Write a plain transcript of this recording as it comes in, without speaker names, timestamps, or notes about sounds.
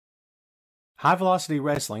High Velocity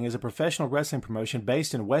Wrestling is a professional wrestling promotion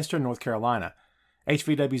based in Western North Carolina.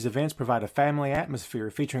 HVW's events provide a family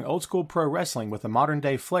atmosphere featuring old school pro wrestling with a modern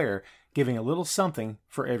day flair, giving a little something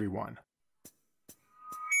for everyone.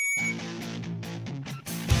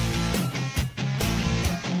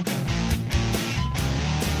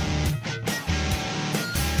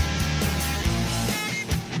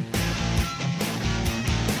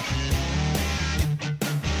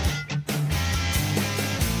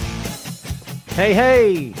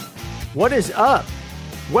 Hey, what is up?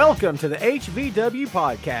 Welcome to the HVW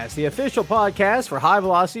Podcast, the official podcast for High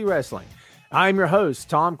Velocity Wrestling. I'm your host,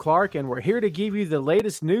 Tom Clark, and we're here to give you the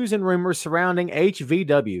latest news and rumors surrounding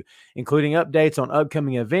HVW, including updates on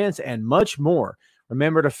upcoming events and much more.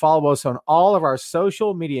 Remember to follow us on all of our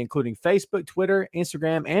social media, including Facebook, Twitter,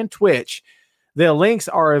 Instagram, and Twitch. The links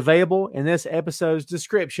are available in this episode's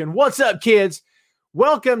description. What's up, kids?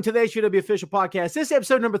 Welcome to the HVW Official Podcast. This is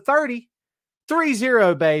episode number 30.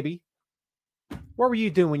 3-0, baby. What were you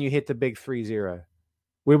doing when you hit the big 3-0?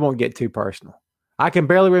 We won't get too personal. I can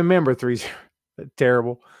barely remember 3-0.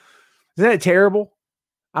 Terrible. Isn't that terrible?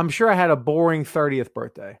 I'm sure I had a boring 30th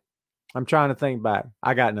birthday. I'm trying to think back.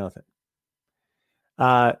 I got nothing.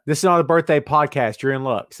 This is not a birthday podcast. You're in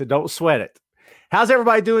luck, so don't sweat it. How's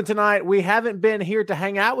everybody doing tonight? We haven't been here to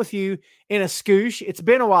hang out with you in a scoosh. It's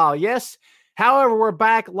been a while, yes. However, we're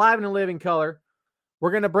back live in a living color. We're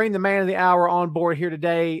going to bring the man of the hour on board here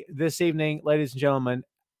today, this evening, ladies and gentlemen.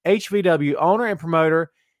 HVW owner and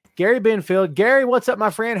promoter, Gary Benfield. Gary, what's up, my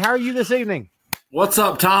friend? How are you this evening? What's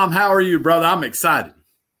up, Tom? How are you, brother? I'm excited.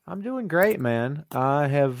 I'm doing great, man. I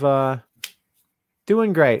have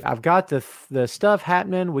doing great. I've got the stuff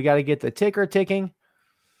happening. We got to get the ticker ticking.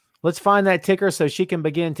 Let's find that ticker so she can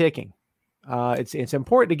begin ticking. It's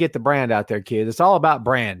important to get the brand out there, kids. It's all about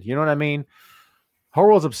brand. You know what I mean? Whole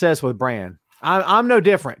world's obsessed with brand. I'm no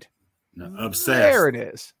different. No, obsessed. There it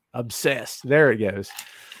is. Obsessed. There it goes.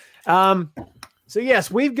 So,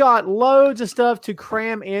 yes, we've got loads of stuff to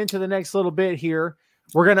cram into the next little bit here.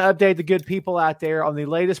 We're going to update the good people out there on the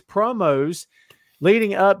latest promos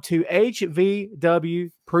leading up to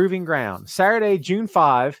HVW Proving Ground. Saturday, June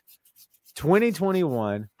 5,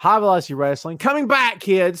 2021. High Velocity Wrestling. Coming back,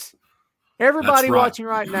 kids. Everybody watching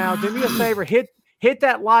right now, do me a favor. Hit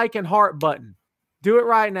that like and heart button. Do it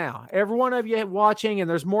right now. Every one of you watching, and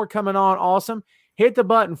there's more coming on. Awesome. Hit the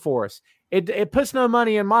button for us. It puts no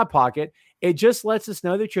money in my pocket. It just lets us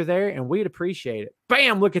know that you're there, and we'd appreciate it.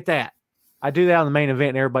 Bam! Look at that. I do that on the main event,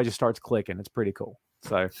 and everybody just starts clicking. It's pretty cool.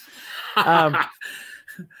 So,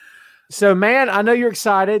 so man, I know you're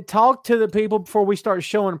excited. Talk to the people before we start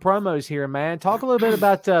showing promos here, man. Talk a little bit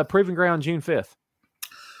about Proving Ground June 5th.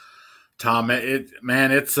 Tom,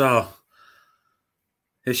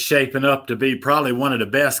 it's shaping up to be probably one of the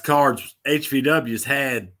best cards HVW's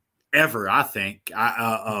had ever, I think.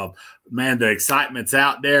 Man, the excitement's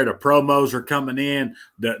out there. The promos are coming in.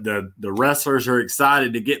 The wrestlers are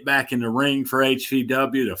excited to get back in the ring for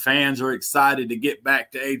HVW. The fans are excited to get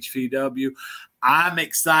back to HVW. I'm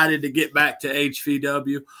excited to get back to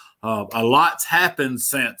HVW. A lot's happened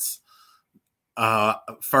since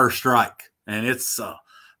First Strike, and it's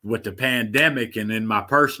with the pandemic and in my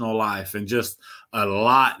personal life, and just a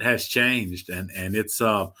lot has changed, and it's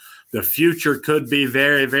the future could be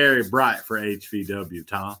very, very bright for HVW,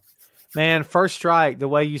 Tom. Man, First Strike, the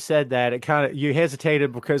way you said that, it kind of, you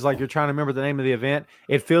hesitated because like you're trying to remember the name of the event.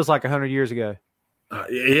 It feels like 100 years ago.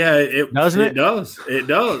 Yeah, it does. I mean, God.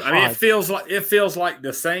 it feels like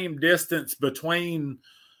the same distance between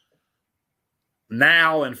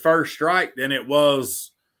now and First Strike than it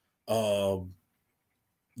was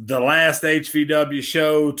the last HVW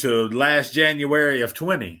show to last January of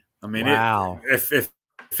 20. I mean, wow. It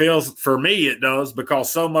feels, for me, it does, because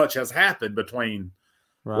so much has happened between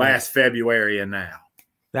last February and now.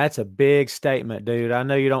 That's a big statement, dude. I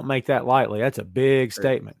know you don't make that lightly. That's a big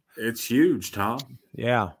statement. It's huge, Tom.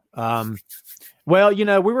 Yeah. Well, you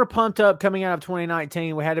know, we were pumped up coming out of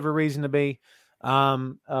 2019. We had every reason to be.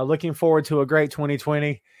 Looking forward to a great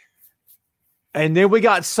 2020. And then we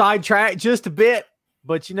got sidetracked just a bit.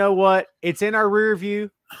 But you know what? It's in our rear view.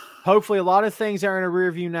 Hopefully a lot of things are in our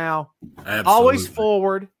rear view now. Absolutely. Always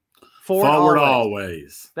forward. Forward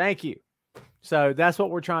always. Thank you. So that's what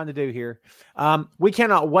we're trying to do here. We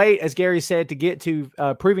cannot wait, as Gary said, to get to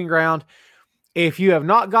Proving Ground. If you have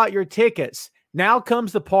not got your tickets, now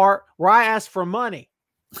comes the part where I ask for money.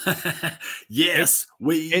 Yes,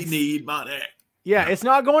 we need money. Yeah, it's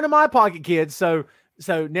not going to my pocket, kids. So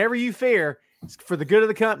never you fear. It's for the good of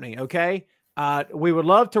the company, okay? We would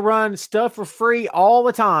love to run stuff for free all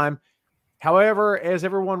the time. However, as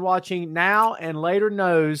everyone watching now and later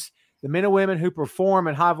knows, the men and women who perform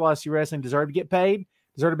in high velocity wrestling deserve to get paid,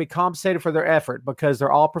 deserve to be compensated for their effort because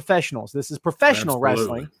they're all professionals. This is professional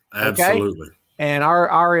wrestling. Okay? Absolutely. And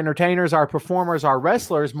our entertainers, our performers, our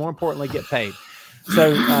wrestlers, more importantly, get paid.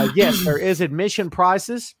 So, yes, there is admission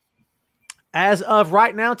prices. As of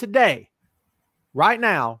right now, today,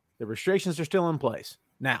 the restrictions are still in place.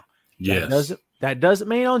 Now, yes, that doesn't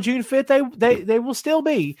mean on June 5th they will still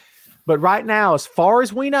be. But right now, as far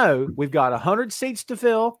as we know, we've got 100 seats to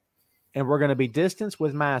fill, and we're going to be distanced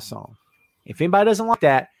with masks on. If anybody doesn't like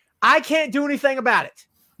that, I can't do anything about it.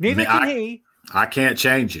 Neither can he. I can't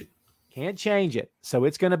change it. Can't change it. So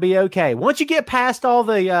it's going to be okay. Once you get past all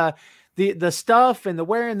the stuff and the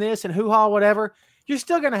wearing this and hoo-ha, whatever, you're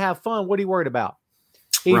still going to have fun. What are you worried about?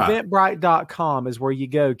 Right. Eventbrite.com is where you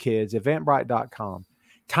go, kids. Eventbrite.com.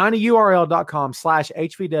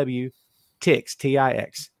 tinyurl.com/HVW Tix,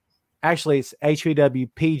 T-I-X. Actually, it's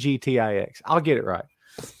HVWPGTIX. I'll get it right.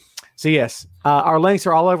 So, yes, our links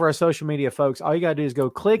are all over our social media, folks. All you got to do is go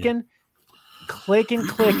clicking,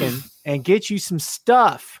 and get you some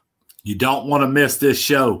stuff. You don't want to miss this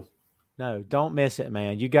show. No, don't miss it,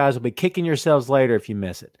 man. You guys will be kicking yourselves later if you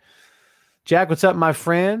miss it. Jack, what's up, my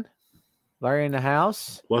friend? Larry in the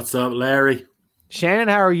house. What's up, Larry? Shannon,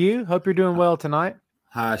 how are you? Hope you're doing well tonight.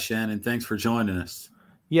 Hi, Shannon. Thanks for joining us.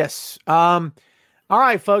 Yes. All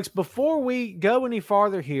right, folks, before we go any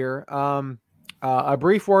farther here, a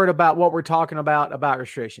brief word about what we're talking about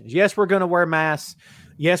restrictions. Yes, we're going to wear masks.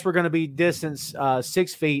 Yes, we're going to be distanced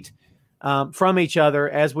 6 feet from each other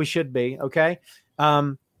as we should be, okay?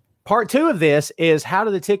 Part 2 of this is how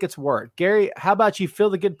do the tickets work? Gary, how about you fill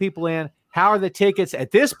the good people in? How are the tickets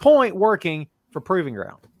at this point working for Proving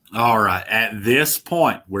Ground? All right. At this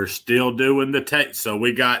point, we're still doing the so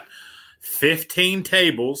we got 15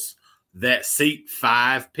 tables that seat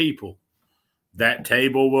 5 people. That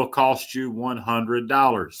table will cost you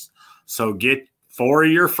 $100. So get 4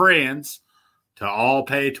 of your friends to all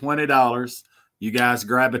pay $20. You guys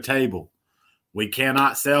grab a table. We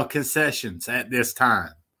cannot sell concessions at this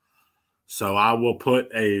time. So I will put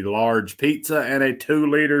a large pizza and a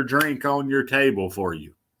 2-liter drink on your table for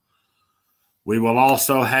you. We will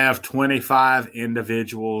also have 25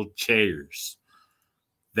 individual chairs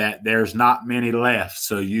that there's not many left,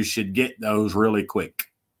 so you should get those really quick.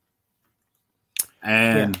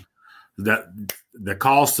 And the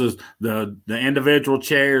cost of the individual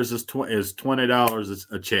chairs is $20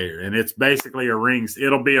 a chair, and it's basically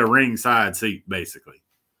it'll be a ringside seat basically.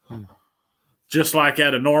 Just like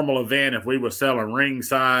at a normal event, if we were selling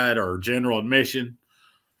ringside or general admission,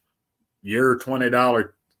 your $20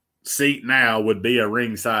 seat now would be a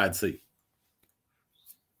ringside seat.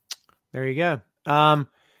 There you go.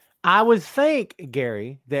 I would think,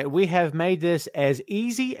 Gary, that we have made this as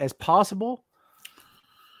easy as possible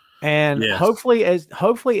and hopefully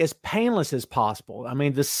as painless as possible. I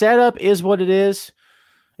mean, the setup is what it is.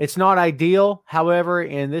 It's not ideal. However,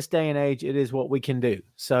 in this day and age, it is what we can do.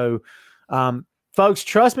 So, folks,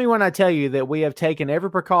 trust me when I tell you that we have taken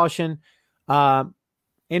every precaution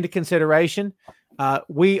into consideration.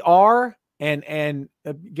 We are, and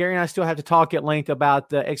Gary and I still have to talk at length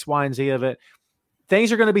about the X, Y, and Z of it.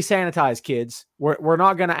 Things are going to be sanitized, kids. We're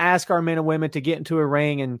not going to ask our men and women to get into a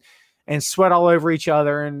ring and sweat all over each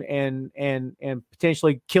other and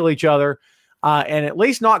potentially kill each other, and at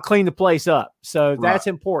least not clean the place up. So that's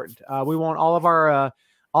important. We want all of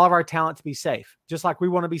our talent to be safe, just like we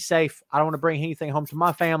want to be safe. I don't want to bring anything home to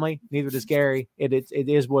my family. Neither does Gary. It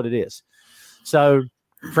is what it is. So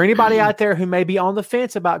for anybody out there who may be on the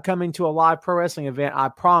fence about coming to a live pro wrestling event, I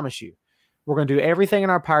promise you, we're going to do everything in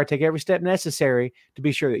our power, take every step necessary to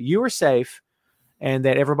be sure that you are safe and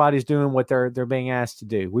that everybody's doing what they're being asked to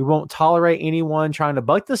do. We won't tolerate anyone trying to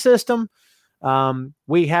buck the system.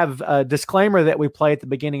 We have a disclaimer that we play at the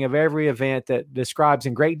beginning of every event that describes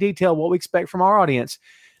in great detail what we expect from our audience.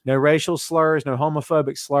 No racial slurs, no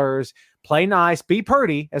homophobic slurs. Play nice, be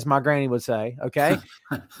purty, as my granny would say, okay?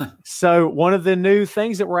 So one of the new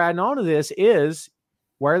things that we're adding on to this is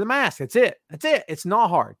wear the mask. That's it. It's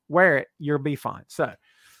not hard. Wear it. You'll be fine. So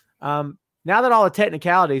now that all the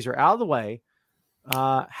technicalities are out of the way,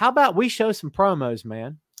 how about we show some promos,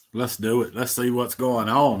 man? Let's do it. Let's see what's going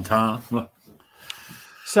on, Tom.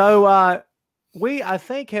 So we, I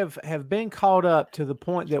think, have been caught up to the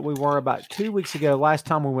point that we were about 2 weeks ago, last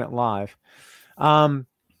time we went live.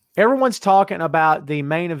 Everyone's talking about the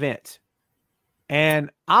main event, and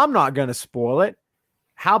I'm not going to spoil it.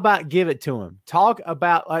 How about give it to him? Talk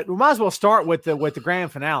about, we might as well start with the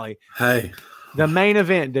grand finale. Hey, the main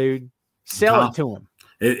event, dude. Sell it to him.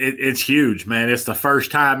 It's huge, man. It's the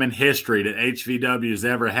first time in history that HVW has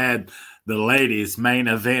ever had the ladies main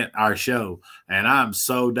event our show. And I'm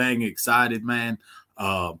so dang excited, man.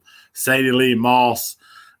 Sadie Lee Moss.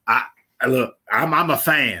 Look, I'm a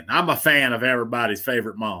fan. I'm a fan of everybody's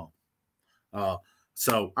favorite mom.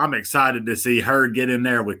 So I'm excited to see her get in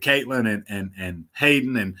there with Caitlin and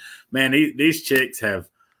Hayden. And man, these chicks have.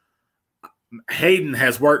 Hayden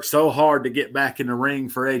has worked so hard to get back in the ring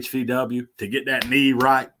for HVW to get that knee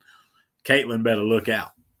right. Caitlin better look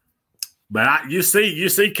out. But you see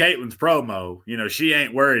Caitlin's promo. You know, she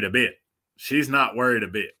ain't worried a bit. She's not worried a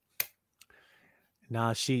bit.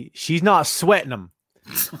 Nah, she's not sweating them.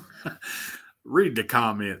 Read the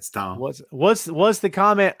comments, Tom. What's the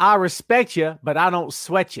comment? I respect you, but I don't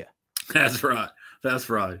sweat you. That's right. That's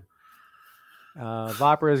right.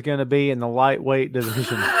 Viper is going to be in the lightweight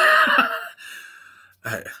division.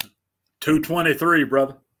 223,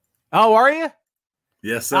 brother. Oh, are you?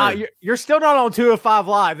 Yes, sir. You're still not on 205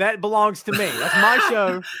 Live. That belongs to me. That's my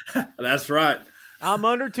show. That's right. I'm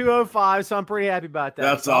under 205, so I'm pretty happy about that.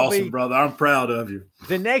 That's awesome, brother. I'm proud of you.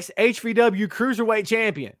 The next HVW Cruiserweight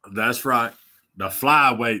champion. That's right. The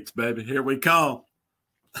flyweights, baby. Here we come.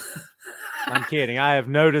 I'm kidding. I have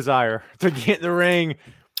no desire to get in the ring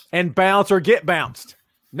and bounce or get bounced.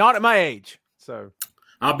 Not at my age. So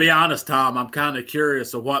I'll be honest, Tom. I'm kind of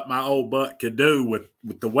curious of what my old butt could do with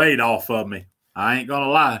the weight off of me. I ain't gonna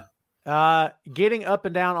lie. Getting up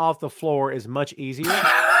and down off the floor is much easier.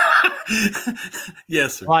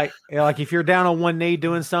 Yes, sir. Like if you're down on one knee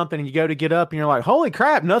doing something and you go to get up and you're like, holy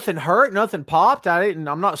crap, nothing hurt, nothing popped. I'm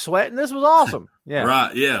not sweating. This was awesome. Yeah.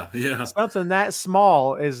 Right. Yeah. Yeah. Something that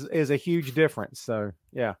small is a huge difference. So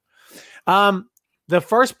yeah. The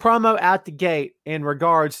first promo out the gate in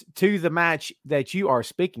regards to the match that you are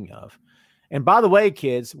speaking of. And by the way,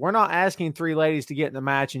 kids, we're not asking three ladies to get in the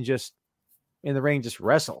match and just in the ring, just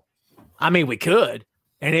wrestle. I mean, we could,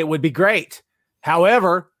 and it would be great.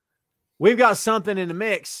 However, we've got something in the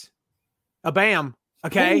mix. A bam.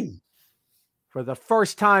 Okay. Ooh. For the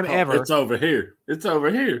first time ever. It's over here. It's over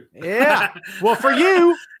here. Yeah. Well, for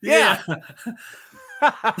you. Yeah.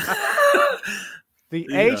 The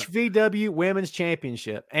HVW Women's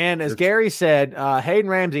Championship. And as Gary said, Hayden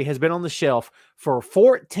Ramsey has been on the shelf for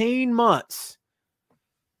 14 months.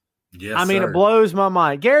 Yes, I mean, sir. It blows my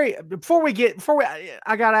mind. Gary, before we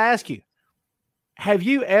I got to ask you, have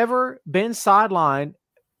you ever been sidelined?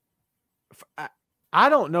 I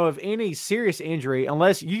don't know of any serious injury,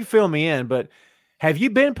 unless you fill me in, but have you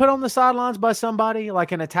been put on the sidelines by somebody,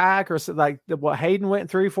 like an attack or like what Hayden went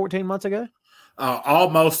through 14 months ago?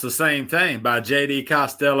 Almost the same thing by J.D.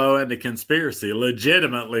 Costello and the Conspiracy.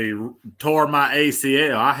 Legitimately tore my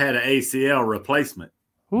ACL. I had an ACL replacement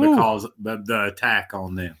because of the attack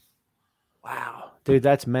on them. Wow. Dude,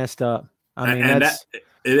 that's messed up. I mean,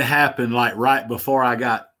 it happened like right before I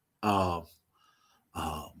got I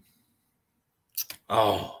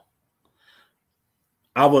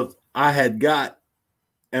had got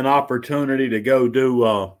an opportunity to go do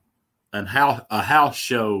a house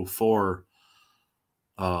show for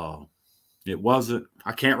it wasn't,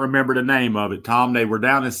 I can't remember the name of it, Tom. They were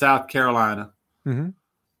down in South Carolina. Mm-hmm.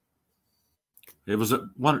 It was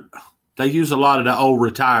they use a lot of the old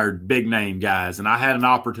retired big name guys, and I had an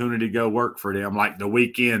opportunity to go work for them like the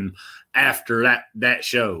weekend after that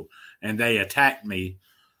show, and they attacked me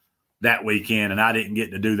that weekend, and I didn't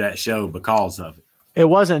get to do that show because of it. It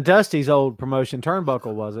wasn't Dusty's old promotion,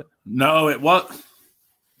 Turnbuckle, was it? No, it was.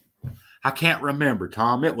 I can't remember,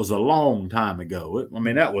 Tom. It was a long time ago.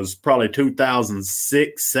 That was probably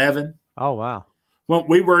 2006, 2007. Oh, wow. Well,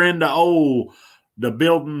 we were in the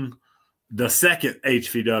building, the second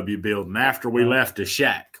HVW building after we left the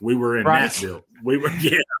Shack. We were in that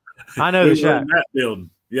building. I know the Shack. In that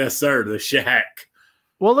building. Yes, sir, the Shack.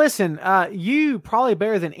 Well, listen, you probably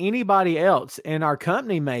better than anybody else in our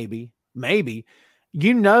company, maybe,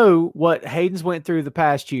 you know what Hayden's went through the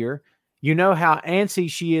past year. You know how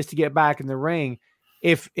antsy she is to get back in the ring.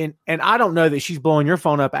 And I don't know that she's blowing your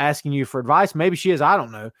phone up asking you for advice. Maybe she is. I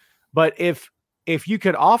don't know. But if you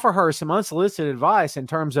could offer her some unsolicited advice in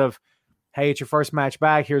terms of, hey, it's your first match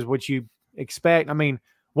back, here's what you expect. I mean,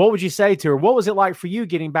 what would you say to her? What was it like for you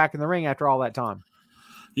getting back in the ring after all that time?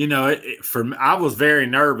 You know, for me, I was very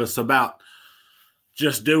nervous about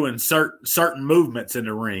just doing certain movements in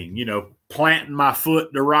the ring, you know, planting my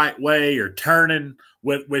foot the right way or turning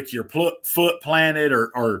with your foot planted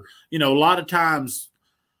or, you know, a lot of times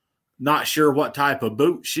not sure what type of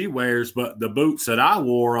boot she wears, but the boots that I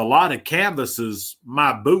wore, a lot of canvases,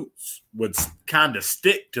 my boots would kind of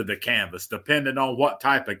stick to the canvas depending on what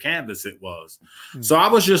type of canvas it was. Mm-hmm. So I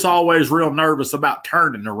was just always real nervous about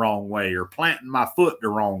turning the wrong way or planting my foot the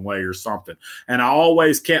wrong way or something. And I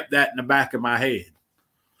always kept that in the back of my head.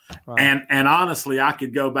 Wow. And honestly, I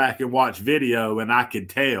could go back and watch video, and I could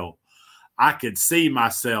tell, I could see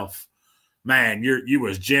myself, man, you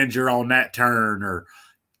was ginger on that turn, or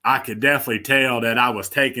I could definitely tell that I was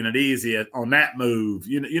taking it easy on that move.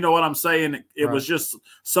 You know what I'm saying? It was just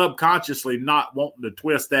subconsciously not wanting to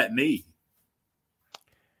twist that knee.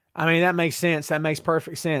 I mean, that makes sense. That makes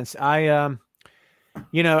perfect sense. I'm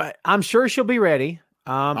sure she'll be ready.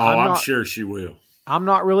 I'm sure she will. I'm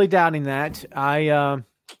not really doubting that. I'm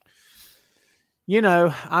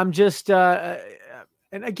just, and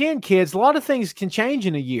again, kids, a lot of things can change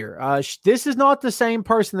in a year. This is not the same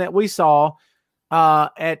person that we saw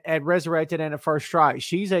at Resurrected and at First Strike.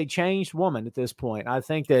 She's a changed woman at this point. I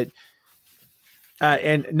think that,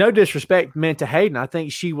 and no disrespect meant to Hayden, I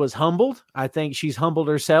think she was humbled. I think she's humbled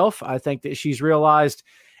herself. I think that she's realized,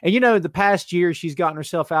 and the past year she's gotten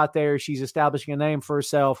herself out there. She's establishing a name for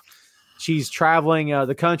herself. She's traveling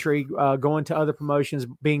the country, going to other promotions,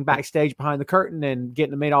 being backstage behind the curtain and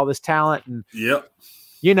getting to meet all this talent. And yep.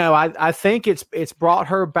 I think it's brought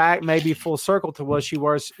her back maybe full circle to where she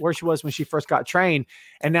was when she first got trained.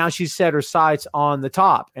 And now she's set her sights on the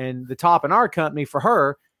top, and the top in our company for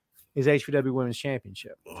her is HVW Women's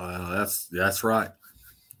Championship. Wow, that's right.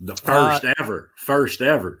 The first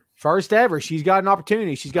ever. She's got an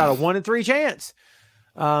opportunity. She's got a 1 in 3 chance.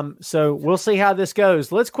 So we'll see how this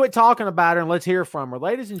goes. Let's quit talking about her and let's hear from her.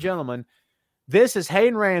 Ladies and gentlemen, this is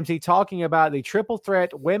Hayden Ramsey talking about the triple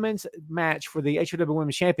threat women's match for the HWW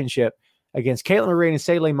Women's Championship against Caitlin Marie and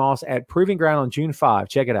Sadie Lee Moss at Proving Ground on June 5.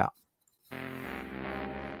 Check it out.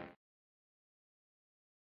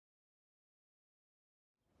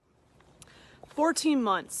 14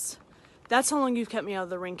 months. That's how long you've kept me out of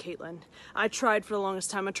the ring, Caitlin. I tried for the longest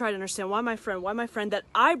time. I tried to understand why my friend that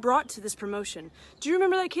I brought to this promotion. Do you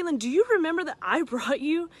remember that, Caitlin? Do you remember that I brought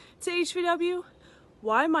you to HVW?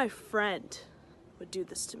 Why my friend would do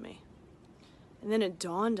this to me. And then it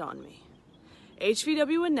dawned on me.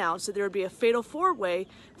 HVW announced that there would be a fatal 4-way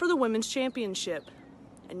for the women's championship.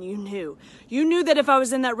 And you knew that if I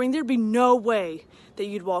was in that ring, there'd be no way that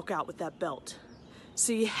you'd walk out with that belt.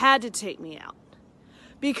 So you had to take me out.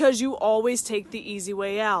 Because you always take the easy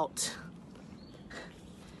way out.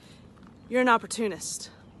 You're an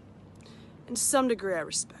opportunist. And to some degree, I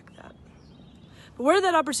respect that. But where did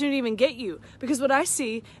that opportunity even get you? Because what I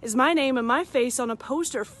see is my name and my face on a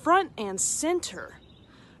poster front and center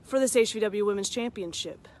for this HVW Women's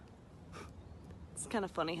Championship. It's kind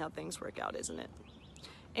of funny how things work out, isn't it?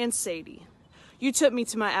 And Sadie, you took me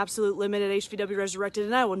to my absolute limit at HVW Resurrected,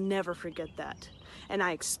 and I will never forget that. And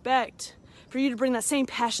I expect for you to bring that same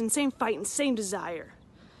passion, same fight, and same desire.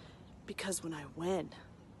 Because when I win,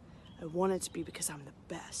 I want it to be because I'm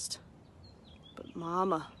the best. But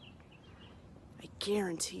Mama, I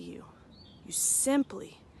guarantee you, you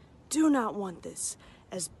simply do not want this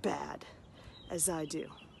as bad as I do.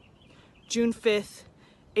 June 5th,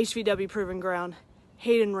 HVW Proving Ground,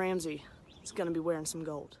 Hayden Ramsey is gonna be wearing some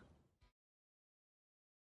gold.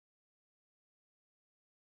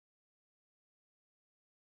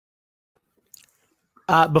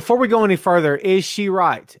 Before we go any further, is she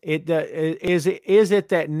right? Is it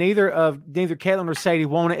that neither Caitlin or Sadie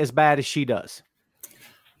want it as bad as she does?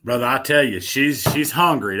 Brother, I tell you, she's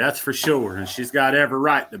hungry, that's for sure, and she's got every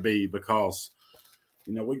right to be, because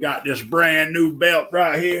we got this brand new belt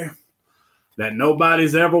right here that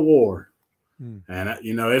nobody's ever wore, and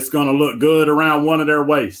it's going to look good around one of their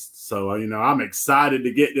waists. So I'm excited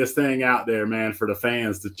to get this thing out there, man, for the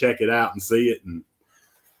fans to check it out and see it, and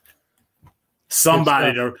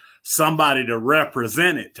somebody to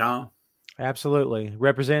represent it, Tom. Absolutely.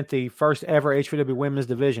 Represent the first ever HVW women's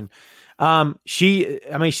division.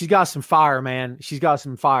 She's got some fire, man. She's got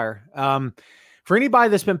some fire. For anybody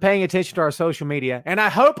that's been paying attention to our social media, and I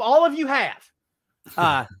hope all of you have,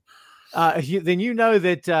 then you know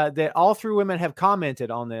that all 3 women have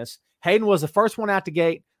commented on this. Hayden was the first one out the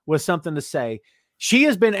gate with something to say. She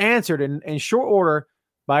has been answered in short order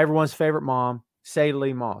by everyone's favorite mom, Sadie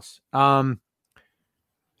Lee Moss.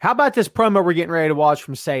 How about this promo we're getting ready to watch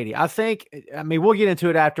from Sadie? We'll get into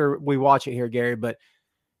it after we watch it here, Gary, but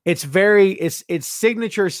it's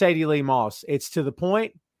signature Sadie Lee Moss. It's to the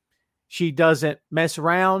point. She doesn't mess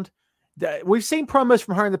around. We've seen promos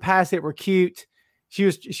from her in the past that were cute.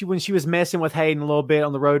 When she was messing with Hayden a little bit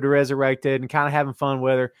on the road to Resurrected and kind of having fun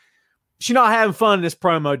with her. She's not having fun in this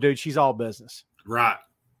promo, dude. She's all business. Right.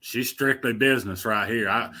 She's strictly business right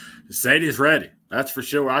here. Sadie's ready. That's for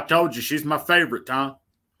sure. I told you she's my favorite, Tom.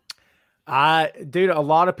 Dude, a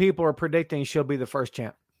lot of people are predicting she'll be the first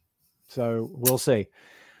champ. So we'll see.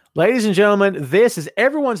 Ladies and gentlemen, this is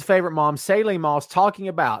everyone's favorite mom, Sadie Lee Moss, talking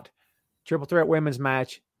about triple threat women's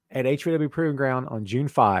match at HVW Proving Ground on June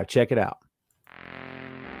 5. Check it out.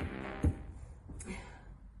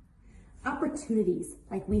 Opportunities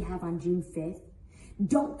like we have on June 5th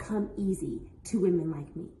don't come easy to women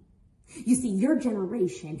like me. You see, your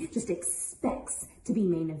generation just expects to be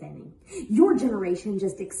main eventing. Your generation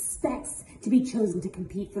just expects to be chosen to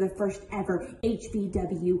compete for the first ever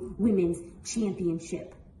HVW Women's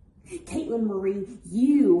Championship. Caitlin Marie,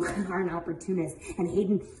 you are an opportunist. And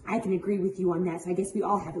Hayden, I can agree with you on that. So I guess we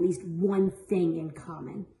all have at least one thing in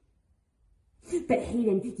common. But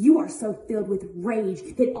Hayden, you are so filled with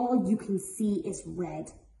rage that all you can see is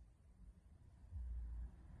red.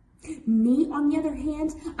 Me, on the other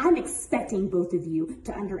hand, I'm expecting both of you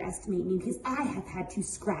to underestimate me because I have had to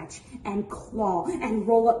scratch and claw and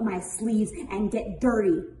roll up my sleeves and get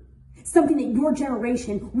dirty. Something that your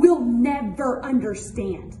generation will never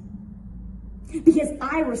understand. Because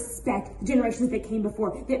I respect the generations that came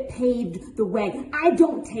before, that paved the way. I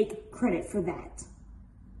don't take credit for that.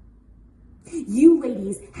 You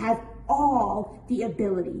ladies have all the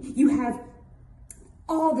ability. You have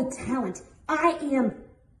all the talent. I am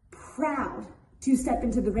proud to step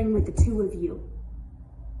into the ring with the two of you.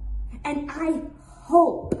 And I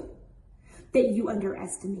hope that you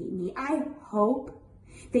underestimate me. I hope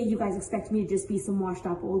that you guys expect me to just be some washed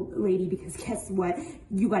up old lady because guess what?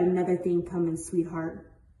 You got another thing coming, sweetheart.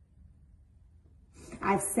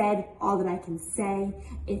 I've said all that I can say.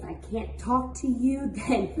 If I can't talk to you,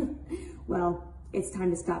 then, well, it's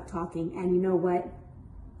time to stop talking. And you know what?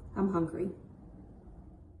 I'm hungry.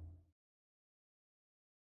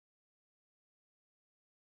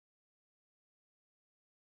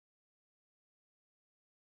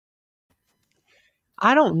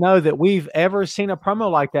 I don't know that we've ever seen a promo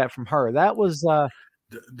like that from her. That was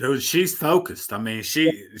dude, she's focused. I mean,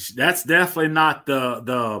 that's definitely not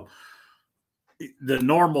the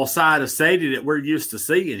normal side of Sadie that we're used to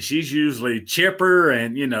seeing. She's usually chipper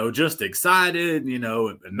and, you know, just excited, you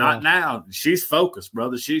know, not now. She's focused,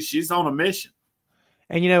 brother. She's on a mission.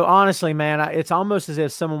 And, you know, honestly, man, it's almost as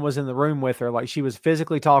if someone was in the room with her, like she was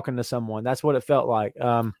physically talking to someone. That's what it felt like.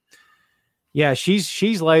 Yeah,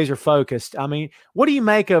 she's laser focused. I mean, what do you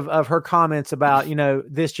make of her comments about, you know,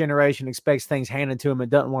 this generation expects things handed to them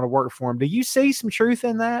and doesn't want to work for them? Do you see some truth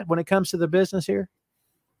in that when it comes to the business here?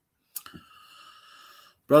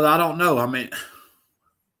 Brother, I don't know. I mean,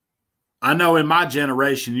 I know in my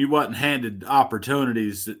generation, you wasn't handed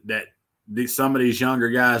opportunities that some of these younger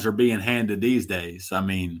guys are being handed these days. I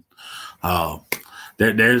mean,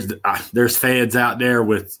 there's feds out there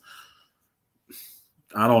with,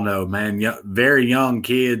 I don't know, man, very young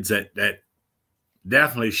kids that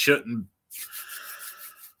definitely shouldn't.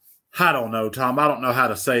 I don't know, Tom. I don't know how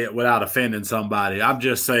to say it without offending somebody. I'm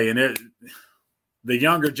just saying it. The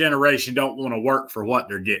younger generation don't want to work for what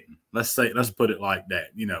they're getting. Let's put it like that.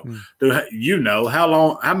 You know,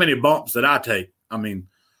 how many bumps did I take? I mean,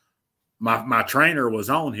 my trainer was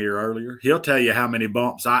on here earlier. He'll tell you how many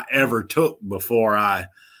bumps I ever took before I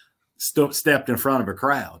stepped in front of a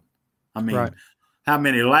crowd. I mean, right. How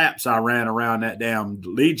many laps I ran around that damn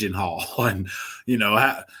Legion Hall, and you know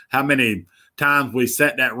how many times we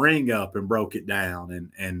set that ring up and broke it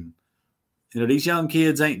down, and you know these young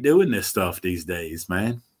kids ain't doing this stuff these days,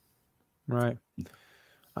 man. Right.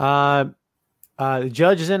 The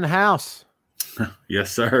judge is in the house.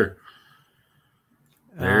 Yes, sir.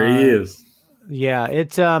 There he is. Yeah,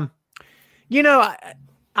 it's you know,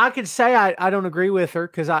 I could say I don't agree with her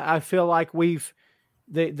because I feel like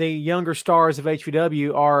the younger stars of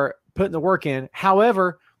HVW are putting the work in.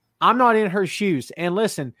 However, I'm not in her shoes. And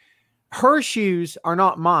listen, her shoes are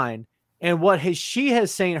not mine. And what she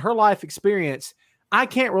has seen, her life experience, I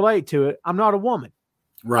can't relate to it. I'm not a woman.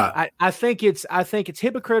 Right. I think it's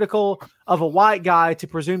hypocritical of a white guy to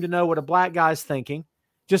presume to know what a black guy's thinking.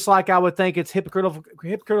 Just like I would think it's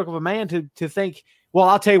hypocritical of a man to think, well,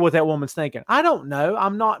 I'll tell you what that woman's thinking. I don't know.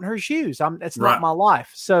 I'm not in her shoes. It's not my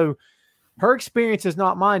life. So her experience is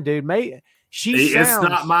not mine, dude. It's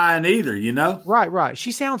not mine either, you know? Right.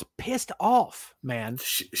 She sounds pissed off, man.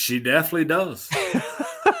 She definitely does.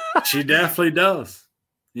 She definitely does.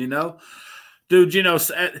 You know? Dude, you know,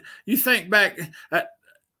 you think back at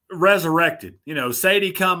Resurrected, you know,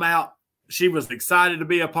 Sadie come out. She was excited to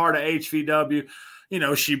be a part of HVW. You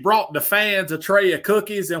know, she brought the fans a tray of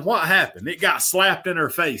cookies, and what happened? It got slapped in her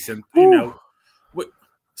face. And, you know,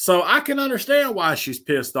 so I can understand why she's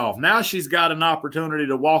pissed off. Now she's got an opportunity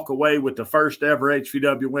to walk away with the first ever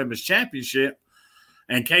HVW Women's Championship,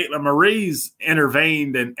 and Caitlin Marie's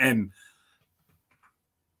intervened and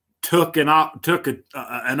took an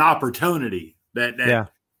opportunity that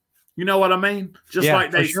you know what I mean? Just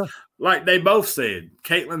like they both said,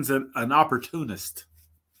 Caitlin's an opportunist.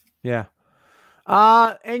 Yeah.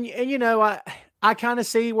 And you know, I kind of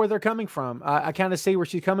see where they're coming from. I kind of see where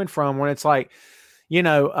she's coming from when it's like, you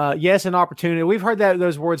know, yes, an opportunity. We've heard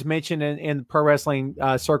those words mentioned in pro wrestling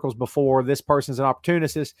circles before. This person's an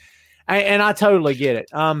opportunist, and I totally get it.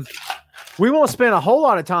 We won't spend a whole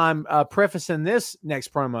lot of time prefacing this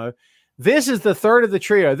next promo. This is the third of the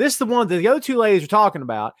trio. This is the one that the other two ladies are talking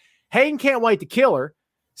about. Hayden can't wait to kill her.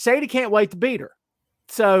 Sadie can't wait to beat her.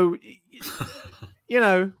 So, you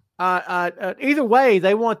know, either way,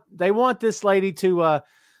 they want this lady to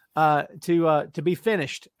be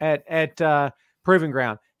finished at Proving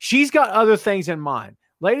Ground. She's got other things in mind,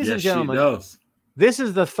 ladies and gentlemen. This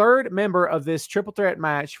is the third member of this triple threat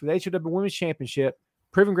match for the HOW Women's Championship,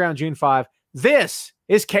 Proving Ground, June 5. This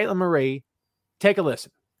is Caitlin Marie. Take a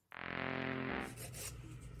listen.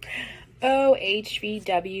 Oh,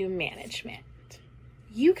 HVW management.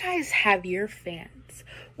 You guys have your fans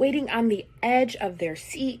waiting on the edge of their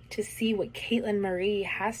seat to see what Caitlin Marie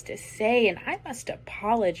has to say, and I must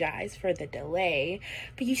apologize for the delay.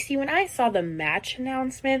 But you see, when I saw the match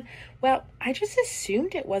announcement, well, I just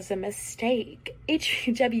assumed it was a mistake.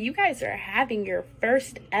 HVW, you guys are having your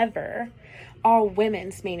first ever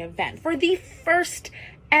all-women's main event for the first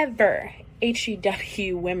ever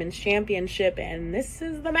HCW Women's Championship, and this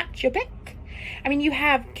is the match you pick. I mean, you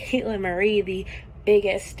have Caitlin Marie, the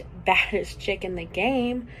biggest, baddest chick in the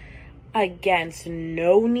game, against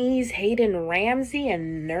No Knees Hayden Ramsey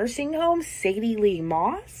and nursing home Sadie Lee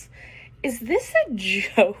Moss. Is this a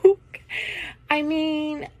joke? I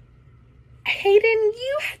mean, Hayden,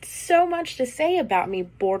 you had so much to say about me,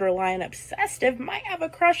 borderline obsessive, might have a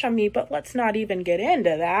crush on me, but let's not even get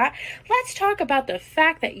into that. Let's talk about the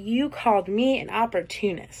fact that you called me an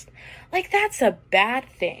opportunist. Like, that's a bad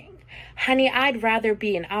thing. Honey, I'd rather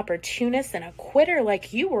be an opportunist than a quitter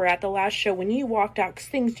like you were at the last show when you walked out because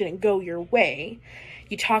things didn't go your way.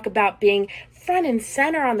 You talk about being front and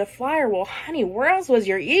center on the flyer. Well, honey, where else was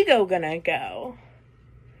your ego gonna go?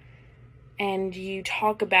 And you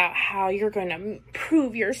talk about how you're going to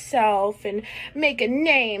prove yourself and make a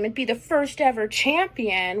name and be the first ever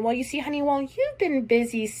champion. Well, you see, honey, while you've been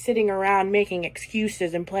busy sitting around making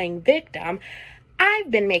excuses and playing victim, I've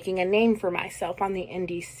been making a name for myself on the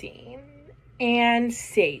indie scene. And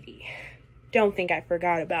Sadie, don't think I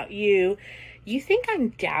forgot about you. You think I'm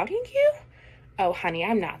doubting you? Oh, honey,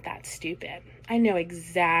 I'm not that stupid. I know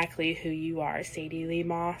exactly who you are, Sadie Lee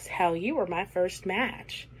Moss. Hell, you were my first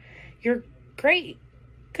match. You're great.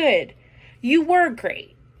 Good. You were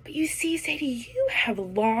great. But you see, Sadie, you have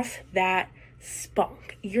lost that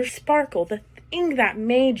spunk. Your sparkle, the thing that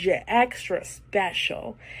made you extra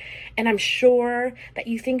special. And I'm sure that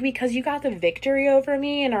you think because you got the victory over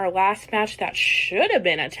me in our last match that should have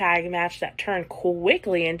been a tag match that turned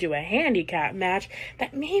quickly into a handicap match,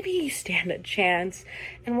 that maybe you stand a chance.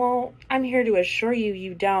 And well, I'm here to assure you,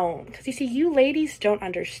 you don't. Because you see, you ladies don't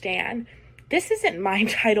understand. This isn't my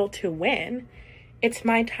title to win. It's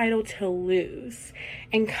my title to lose.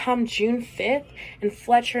 And come June 5th in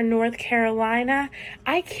Fletcher, North Carolina,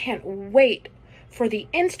 I can't wait for the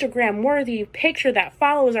Instagram-worthy picture that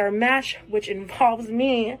follows our match, which involves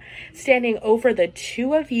me standing over the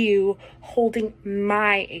two of you holding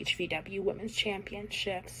my HVW Women's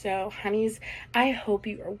Championship. So, honeys, I hope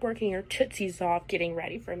you are working your tootsies off getting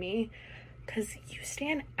ready for me, because you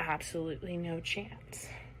stand absolutely no chance.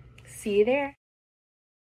 See you there.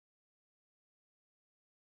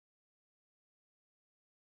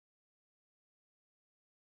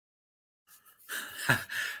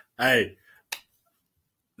 Hey,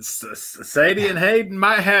 Sadie and Hayden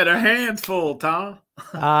might have their hands full, Tom.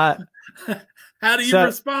 How do you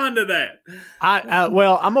respond to that?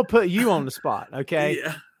 Well, I'm gonna put you on the spot, okay?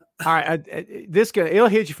 Yeah. All right, it'll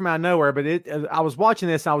hit you from out of nowhere, but I was watching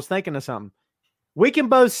this and I was thinking of something. We can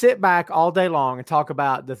both sit back all day long and talk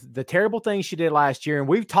about the terrible things she did last year, and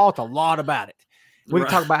we've talked a lot about it. We can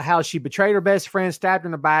talk about how she betrayed her best friend, stabbed her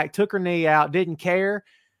in the back, took her knee out, didn't care.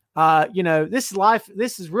 You know, this is life.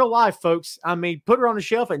 This is real life, folks. I mean, put her on the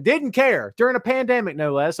shelf and didn't care during a pandemic,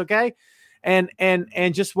 no less. Okay. And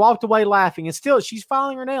just walked away laughing, and still she's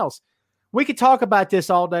filing her nails. We could talk about this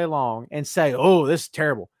all day long and say, oh, this is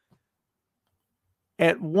terrible.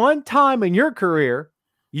 At one time in your career,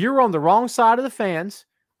 you were on the wrong side of the fence,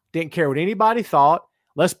 didn't care what anybody thought.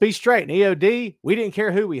 Let's be straight. In EOD, we didn't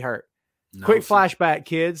care who we hurt. No, quick flashback,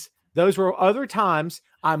 kids. Those were other times.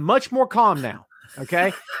 I'm much more calm now.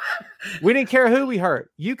 Okay. We didn't care who we hurt.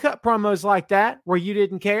 You cut promos like that where you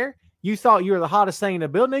didn't care. You thought you were the hottest thing in the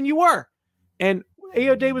building, and you were. And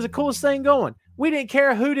EOD was the coolest thing going. We didn't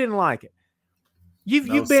care who didn't like it.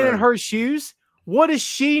 You've been in her shoes. What is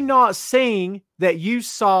she not seeing that you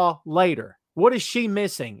saw later? What is she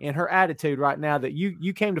missing in her attitude right now that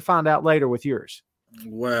you came to find out later with yours?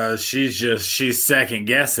 Well, she's second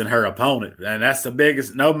guessing her opponent, and that's the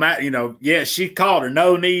biggest. No matter, she called her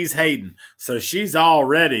no knees Hayden, so she's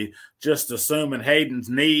already just assuming Hayden's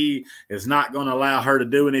knee is not going to allow her to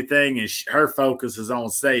do anything, and her focus is on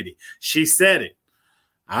Sadie. She said it.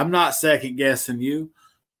 I'm not second guessing you,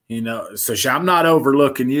 so I'm not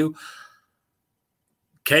overlooking you.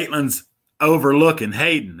 Caitlin's overlooking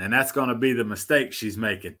Hayden, and that's going to be the mistake she's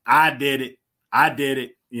making. I did it.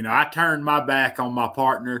 I turned my back on my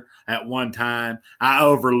partner at one time. I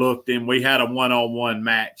overlooked him. We had a one-on-one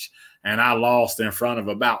match, and I lost in front of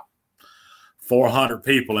about 400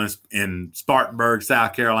 people in Spartanburg,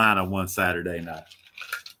 South Carolina one Saturday night.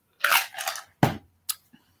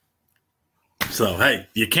 So, hey,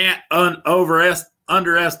 you can't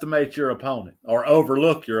underestimate your opponent or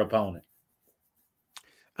overlook your opponent.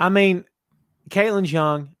 I mean, Caitlin's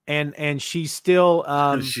young, and she's still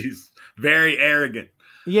she's very arrogant.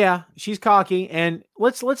 Yeah, she's cocky, and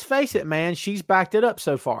let's face it, man. She's backed it up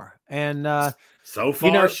so far, and so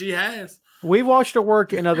far she has. We've watched her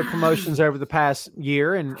work in other promotions over the past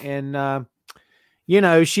year, and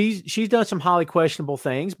she's done some highly questionable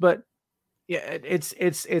things, but yeah,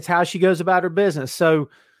 it's how she goes about her business. So,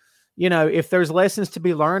 if there's lessons to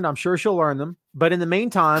be learned, I'm sure she'll learn them. But in the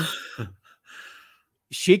meantime,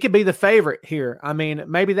 she could be the favorite here. I mean,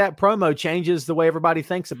 maybe that promo changes the way everybody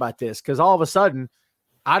thinks about this, because all of a sudden,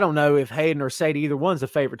 I don't know if Hayden or Sadie, either one's the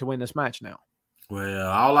favorite to win this match now.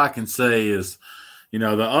 Well, all I can say is, the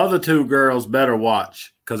other two girls better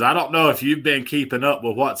watch, because I don't know if you've been keeping up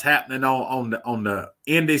with what's happening on the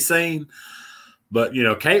indie scene, but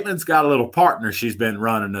Caitlin's got a little partner she's been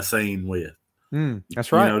running the scene with.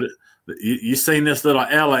 That's right. You seen this little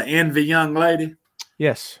Ella Envy young lady?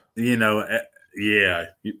 Yes. Yeah.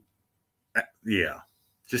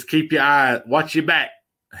 Just keep your eye, watch your back,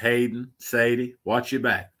 Hayden, Sadie, watch your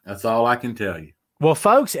back. That's all I can tell you. Well,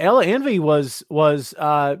 folks, Ella Envy was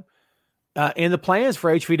in the plans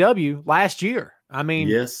for HVW last year. I mean,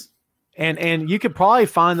 yes. And you could probably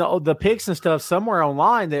find the pics and stuff somewhere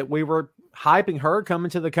online that we were hyping her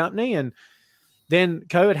coming to the company, and then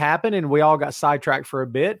COVID happened and we all got sidetracked for a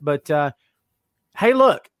bit. But hey,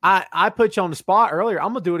 look, I put you on the spot earlier.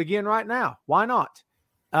 I'm gonna do it again right now. Why not?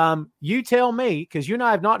 You tell me, because you and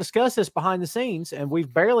I have not discussed this behind the scenes, and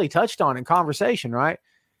we've barely touched on in conversation, right?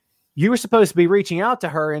 You were supposed to be reaching out to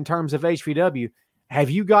her in terms of HVW. Have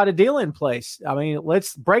you got a deal in place? I mean,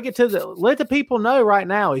 let's break it let the people know right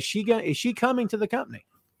now. Is she coming to the company?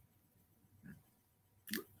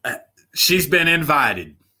 She's been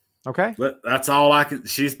invited. Okay. That's all I can.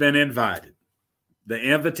 She's been invited. The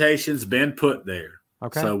invitation's been put there.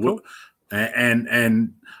 Okay. So, cool.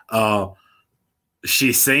 and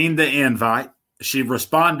she's seen the invite. She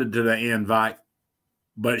responded to the invite,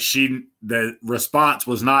 but the response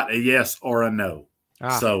was not a yes or a no.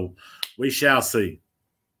 So we shall see.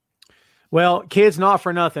 Well, kids, not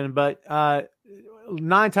for nothing, but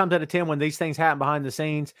 9 times out of 10, when these things happen behind the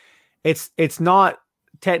scenes, it's not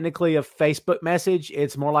technically a Facebook message.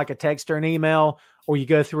 It's more like a text or an email, or you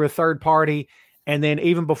go through a third party. And then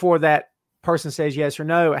even before that person says yes or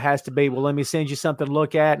no, it has to be, well, let me send you something to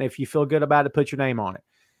look at. And if you feel good about it, put your name on it.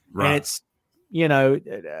 Right. And it's,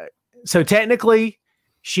 so technically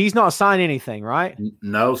she's not signed anything, right?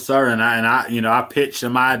 No, sir. And I pitched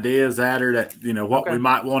some ideas at her that, what we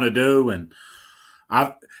might want to do. And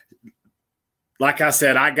like I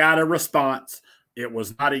said, I got a response. It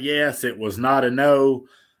was not a yes. It was not a no.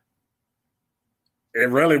 It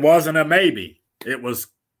really wasn't a maybe. It was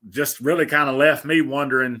just really kind of left me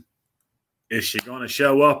wondering, is she going to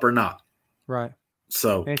show up or not? Right.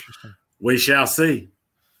 So interesting. We shall see.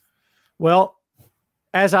 Well,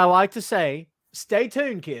 as I like to say, stay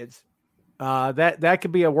tuned, kids. That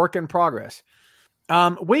could be a work in progress.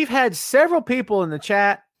 We've had several people in the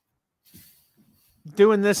chat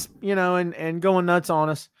doing this, and going nuts on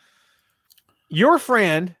us. Your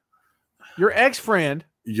friend, your ex-friend,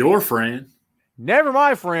 your friend, never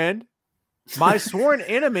my friend, my sworn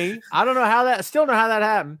enemy. I don't know how that, still know how that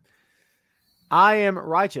happened. I am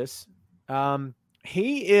righteous.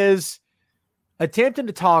 He is attempting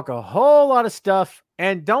to talk a whole lot of stuff,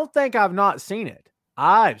 and don't think I've not seen it.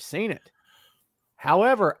 I've seen it.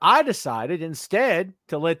 However, I decided instead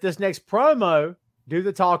to let this next promo do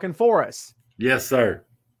the talking for us. Yes, sir.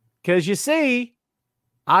 Because you see,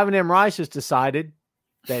 Ivan M. Rice has decided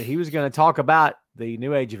that he was going to talk about the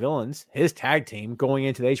New Age Villains, his tag team, going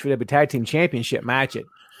into the HVW Tag Team Championship match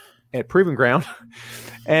at Proving Ground.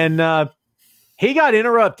 And he got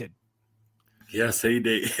interrupted. Yes, he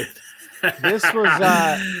did. This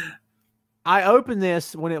was I opened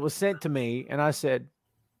this when it was sent to me, and I said,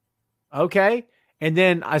 okay. And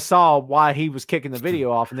then I saw why he was kicking the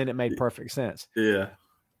video off, and then it made perfect sense. Yeah.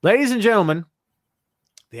 Ladies and gentlemen,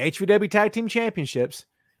 the HVW Tag Team Championships,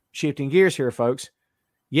 shifting gears here, folks.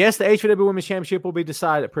 Yes, the HVW Women's Championship will be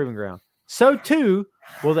decided at Proving Ground. So, too,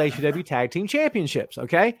 will the HVW Tag Team Championships,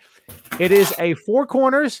 okay? It is a 4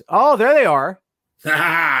 corners. Oh, there they are. There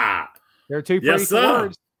are 2 pretty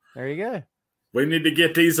words. There you go. We need to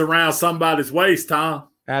get these around somebody's waist, Tom.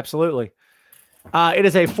 Absolutely. It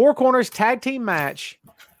is a 4 corners tag team match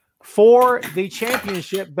for the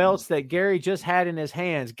championship belts that Gary just had in his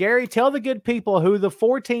hands. Gary, tell the good people who the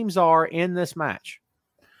 4 teams are in this match.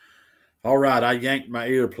 All right, I yanked my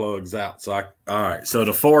earplugs out. All right. So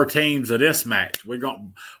the 4 teams of this match,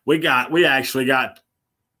 we actually got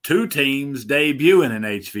 2 teams debuting in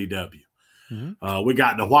HVW. Mm-hmm. We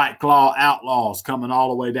got the White Claw Outlaws coming all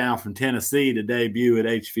the way down from Tennessee to debut at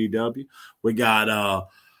HVW. We got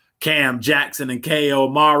Cam Jackson and K.O.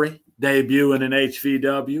 Mari debuting in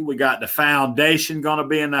HVW. We got the Foundation going to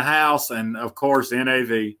be in the house, and of course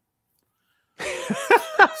NAV.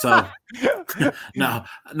 So no,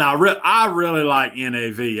 I really like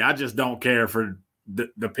NAV. I just don't care for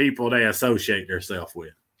the people they associate themselves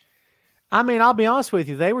with. I mean, I'll be honest with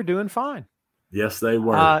you, they were doing fine. Yes, they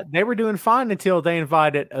were. They were doing fine until they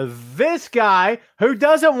invited this guy who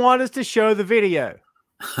doesn't want us to show the video.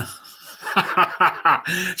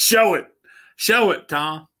 Show it,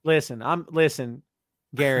 Tom. Listen,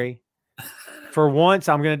 Gary. For once,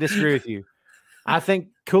 I'm going to disagree with you. I think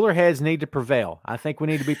cooler heads need to prevail. I think we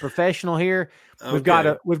need to be professional here.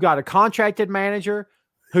 Okay. We've got a contracted manager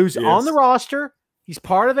who's on the roster. He's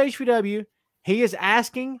part of HVW. He is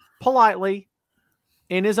asking politely,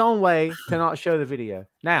 in his own way, to not show the video.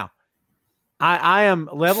 Now, I am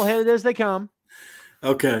level-headed as they come.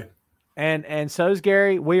 Okay. And so is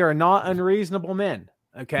Gary. We are not unreasonable men.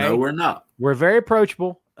 Okay. No, we're not. We're very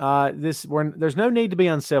approachable. There's no need to be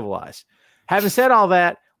uncivilized. Having said all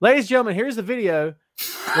that, ladies and gentlemen, here's the video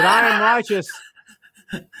that I Am Righteous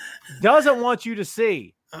doesn't want you to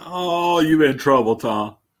see. Oh, you in trouble,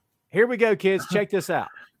 Tom. Here we go, kids. Check this out.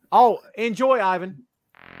 Oh, enjoy, Ivan.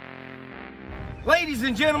 Ladies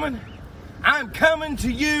and gentlemen, I'm coming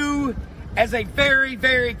to you as a very,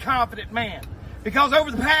 very confident man, because over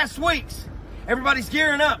the past weeks, everybody's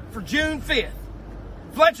gearing up for June 5th.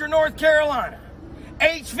 Fletcher, North Carolina.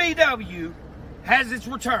 HVW has its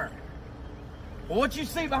return. Well, what you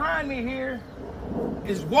see behind me here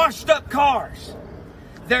is washed up cars.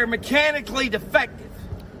 They're mechanically defective.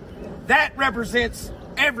 That represents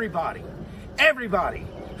everybody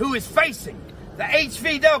who is facing the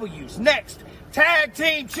HVW's next Tag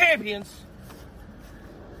Team Champions.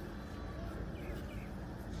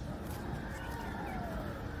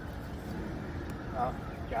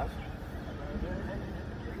 Guys?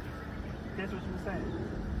 That's what you were saying.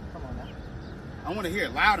 Come on now. I want to hear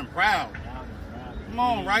it loud and proud. Come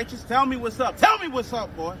on, Righteous. Tell me what's up. Tell me what's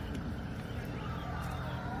up, boy.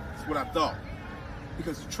 That's what I thought.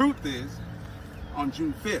 Because the truth is, on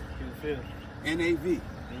June 5th, NAV.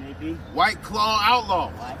 White Claw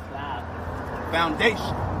Outlaws.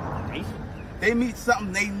 Foundation. They meet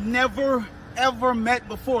something they never, ever met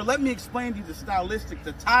before. Let me explain to you the stylistic,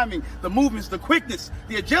 the timing, the movements, the quickness,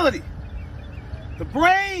 the agility, the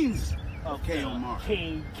brains of K.O. Mari.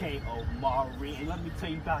 King K.O. Mari. And let me tell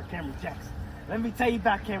you about Cameron Jackson. Amazing.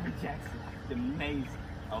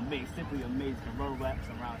 Simply amazing. Can run laps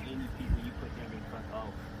around any people you put them in front of.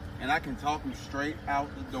 And I can talk them straight out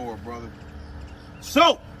the door, brother.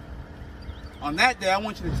 So, on that day, I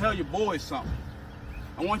want you to tell your boys something.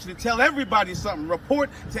 I want you to tell everybody something.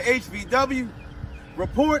 Report to HVW.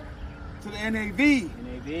 Report to the NAV.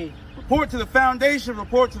 Report to the Foundation.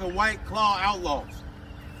 Report to the White Claw Outlaws.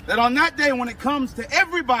 That on that day, when it comes to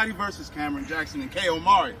everybody versus Cameron Jackson and K.O.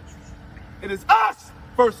 Mari, it is us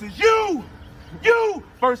versus you. You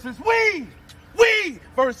versus we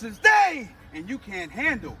versus they. And you can't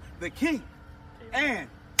handle the king. And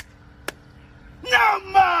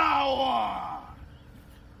number one.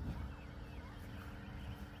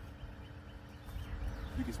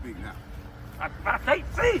 You can speak now. I can't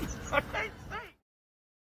see.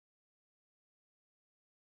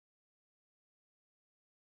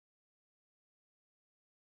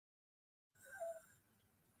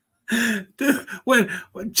 Dude, when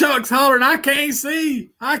Chuck's hollering, I can't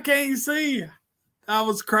see. I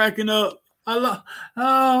was cracking up.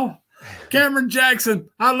 Cameron Jackson,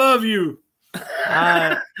 I love you.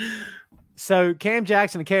 So Cam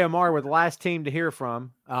Jackson and K.O. Mari were the last team to hear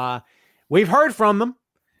from. We've heard from them,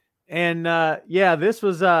 and this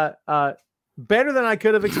was better than I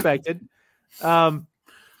could have expected.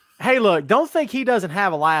 Hey, look, don't think he doesn't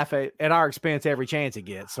have a laugh at our expense every chance he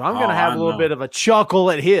gets. So I'm going to have a little bit of a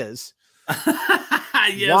chuckle at his.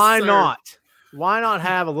 Yes, Why sir. not? Why not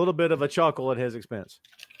have a little bit of a chuckle at his expense?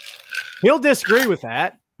 He'll disagree with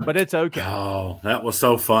that, but it's okay. Oh, that was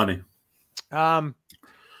so funny.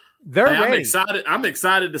 They're I'm ready. excited. I'm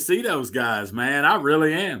excited to see those guys, man. I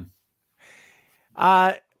really am.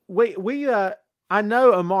 I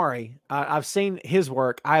know Amari. I've seen his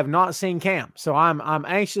work. I have not seen Cam, so I'm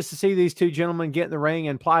anxious to see these two gentlemen get in the ring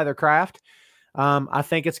and ply their craft. I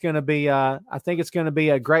think it's going to be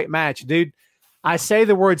a great match, dude. I say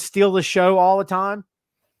the word "steal the show" all the time.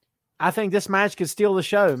 I think this match could steal the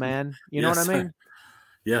show, man. You know what I mean? Sir.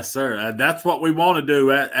 Yes, sir. That's what we want to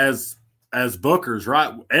do as bookers,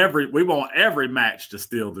 right? We want every match to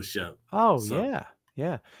steal the show. Oh, so.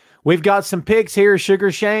 Yeah. We've got some picks here.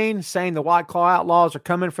 Sugar Shane saying the White Claw Outlaws are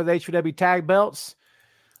coming for the HVW tag belts.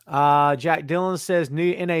 Jack Dillon says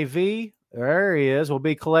new NAV. There he is. We'll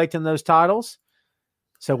be collecting those titles.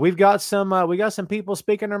 So we've got some people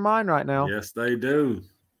speaking their mind right now. Yes, they do.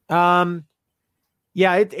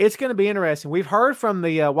 Yeah, it's going to be interesting. We've heard from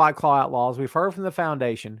the White Claw Outlaws. We've heard from the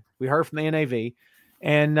Foundation. We heard from the NAV.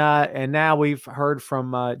 And now we've heard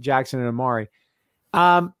from Jackson and Amari.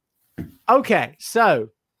 Okay,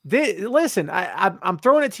 so listen, I'm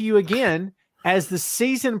throwing it to you again as the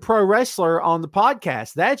seasoned pro wrestler on the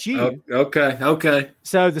podcast. That's you. Okay.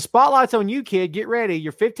 So the spotlight's on you, kid. Get ready.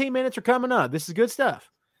 Your 15 minutes are coming up. This is good stuff.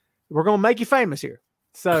 We're going to make you famous here.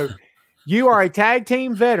 So you are a tag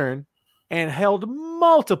team veteran and held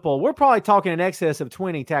multiple. We're probably talking in excess of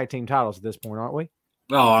 20 tag team titles at this point, aren't we?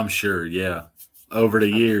 Oh, I'm sure. Yeah. Over the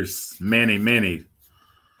years, many.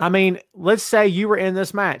 I mean, let's say you were in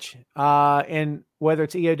this match, and whether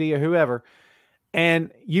it's EOD or whoever, and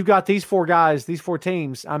you've got these four guys, these four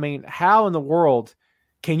teams. I mean, how in the world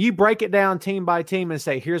can you break it down team by team and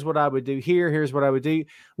say, here's what I would do here, here's what I would do?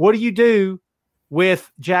 What do you do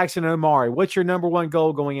with Jackson and Omari? What's your number one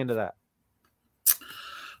goal going into that?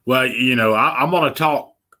 Well, I'm going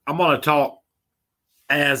to talk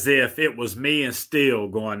as if it was me and Steele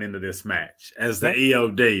going into this match as the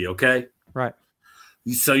EOD, okay? Right.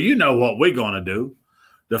 So you know what we're going to do.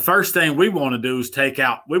 The first thing we want to do is take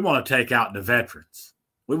out the veterans.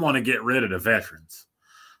 We want to get rid of the veterans.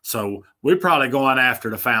 So we're probably going after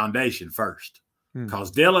the Foundation first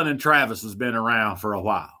because Dylan and Travis has been around for a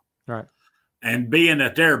while. Right. And being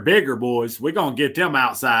that they're bigger boys, we're going to get them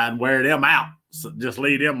outside and wear them out. So just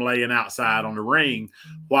leave them laying outside on the ring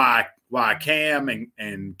while Cam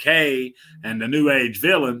and Kay and the New Age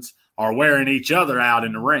villains are wearing each other out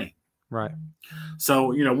in the ring. Right.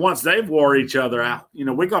 So, once they've wore each other out,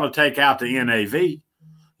 we're going to take out the NAV,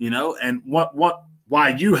 and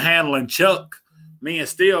while you handling Chuck, me and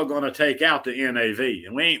Steele going to take out the NAV,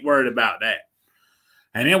 and we ain't worried about that.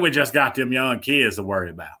 And then we just got them young kids to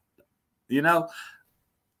worry about. The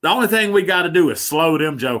only thing we got to do is slow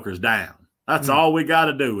them jokers down. That's all we got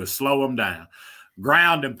to do is slow them down.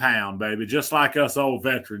 Ground and pound, baby, just like us old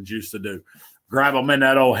veterans used to do. Grab them in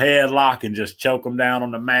that old headlock and just choke them down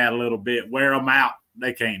on the mat a little bit, wear them out.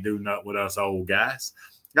 They can't do nothing with us old guys.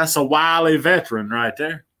 That's a wily veteran right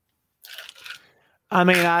there. I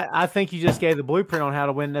mean, I think you just gave the blueprint on how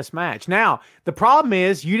to win this match. Now, the problem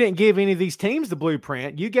is you didn't give any of these teams the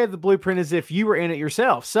blueprint. You gave the blueprint as if you were in it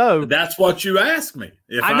yourself. So that's what you asked me,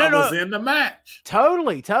 if I was in the match.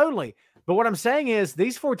 Totally. But what I'm saying is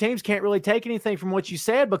these four teams can't really take anything from what you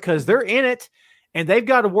said because they're in it and they've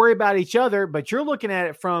got to worry about each other. But you're looking at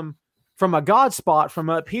it from a God spot from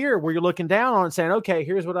up here where you're looking down on it saying, okay,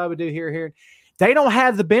 here's what I would do here. They don't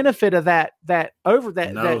have the benefit of that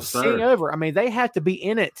seeing over. I mean, they have to be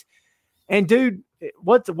in it. And dude,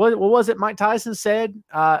 what was it Mike Tyson said?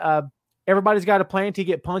 Everybody's got a plan to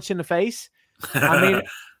get punched in the face. I mean,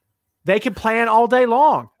 they can plan all day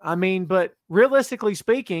long. I mean, but realistically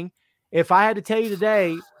speaking, if I had to tell you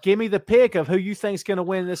today, give me the pick of who you think is going to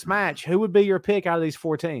win this match, who would be your pick out of these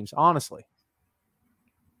four teams? Honestly.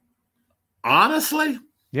 Honestly?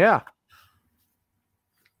 Yeah.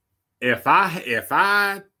 If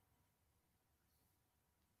I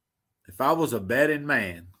was a betting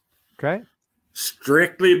man, okay,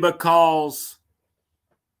 strictly because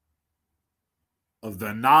of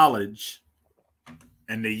the knowledge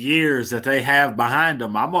and the years that they have behind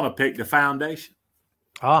them, I'm going to pick the Foundation.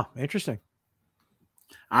 Ah, interesting.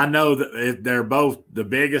 I know that they're both the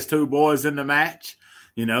biggest two boys in the match.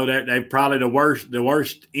 They're probably the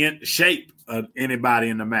worst in shape of anybody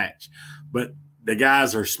in the match. But the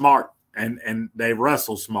guys are smart and they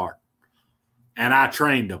wrestle smart. And I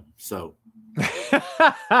trained them. So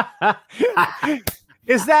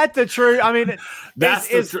is that the truth? I mean, that's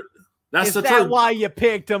the truth. That's Is the that truth. why you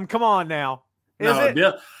picked them? Come on now. Is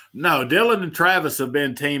it? No, Dylan and Travis have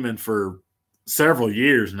been teaming for several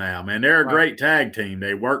years now, man. They're a great tag team.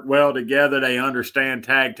 They work well together. They understand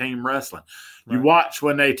tag team wrestling. You watch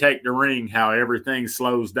when they take the ring, how everything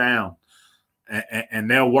slows down, and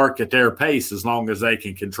they'll work at their pace as long as they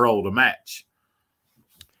can control the match.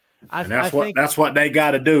 That's what they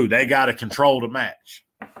got to do. They got to control the match.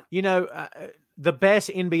 You know, the best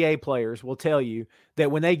NBA players will tell you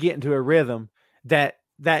that when they get into a rhythm, that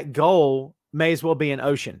goal may as well be an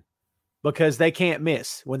ocean, because they can't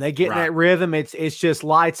miss. When they get in that rhythm, it's just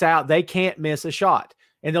lights out. They can't miss a shot.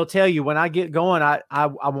 And they'll tell you, when I get going, I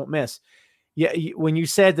won't miss. Yeah, when you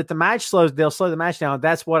said that the match slows, they'll slow the match down.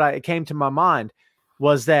 That's what it came to my mind,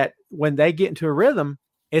 was that when they get into a rhythm,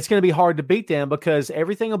 it's going to be hard to beat them, because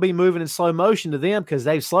everything will be moving in slow motion to them because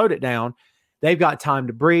they've slowed it down. They've got time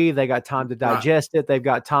to breathe. They got time to digest it. They've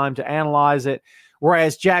got time to analyze it.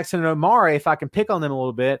 Whereas Jackson and Omari, if I can pick on them a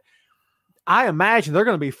little bit, I imagine they're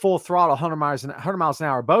going to be full throttle, 100 miles an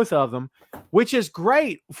hour, both of them, which is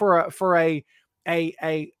great for a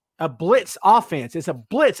blitz offense. It's a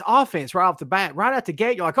blitz offense right off the bat, right out the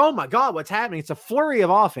gate. You're like, oh my God, what's happening? It's a flurry of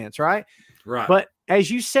offense, right? Right. But as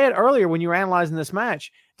you said earlier, when you were analyzing this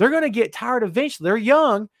match, they're going to get tired eventually. They're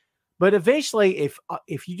young, but eventually,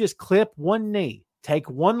 if you just clip one knee, take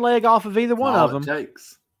one leg off of either one of them,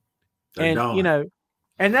 and you know,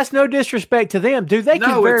 and that's no disrespect to them, dude. They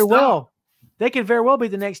could very well be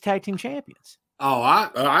the next tag team champions. Oh,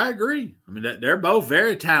 I agree. I mean, they're both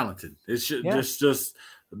very talented. It's just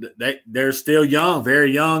they're still young,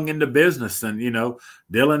 very young in the business, and you know,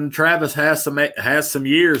 Dylan and Travis has some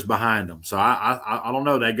years behind them. So I don't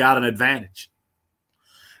know. They got an advantage.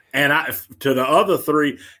 And to the other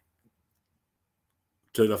three,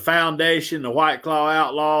 to the Foundation, the White Claw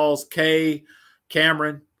Outlaws, Kay,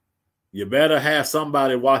 Cameron, you better have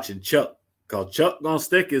somebody watching Chuck, because Chuck gonna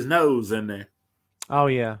stick his nose in there. Oh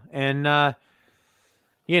yeah, and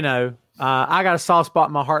you know, I got a soft spot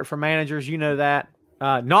in my heart for managers. You know that.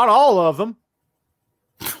 Not all of them.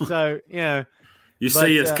 So, you know. You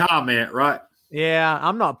see his comment, right? Yeah,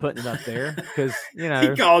 I'm not putting it up there because, you know.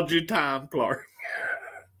 He called you Tom Clark.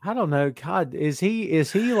 I don't know. God, is he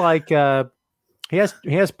like he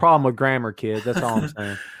has problem with grammar, kid. That's all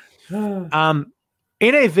I'm saying.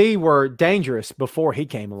 NAV were dangerous before he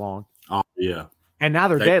came along. Oh, yeah. And now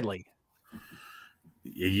they're deadly.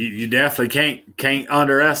 You definitely can't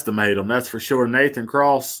underestimate them. That's for sure. Nathan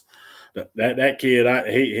Cross, that kid,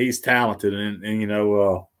 he's talented, and you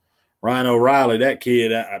know, Ryan O'Reilly, that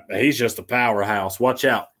kid, he's just a powerhouse. Watch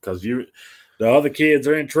out, because the other kids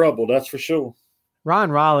are in trouble. That's for sure.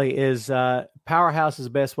 Ryan Riley is powerhouse is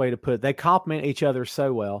the best way to put it. They complement each other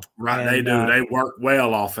so well. Right, and they do. They work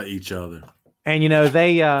well off of each other. And you know,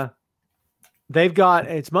 they've got,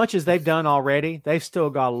 as much as they've done already, they've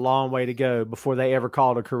still got a long way to go before they ever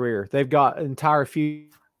call it a career. They've got an entire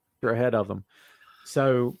future ahead of them.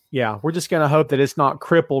 So, yeah, we're just going to hope that it's not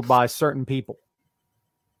crippled by certain people.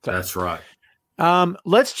 So, that's right.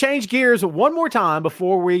 Let's change gears one more time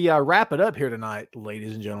before we wrap it up here tonight,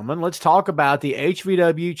 ladies and gentlemen. Let's talk about the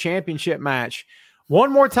HVW Championship match.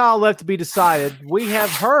 One more tile left to be decided. We have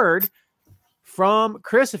heard from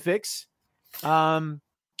Crucifix.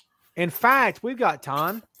 In fact, we've got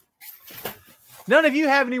time. None of you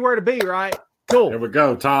have anywhere to be, right? Cool. There we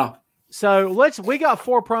go, Tom. So we got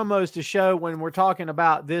 4 promos to show when we're talking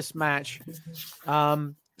about this match.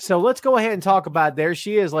 So let's go ahead and talk about, there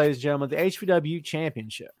she is, ladies and gentlemen, the HVW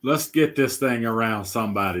Championship. Let's get this thing around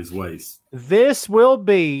somebody's waist. This will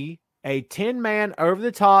be a 10-man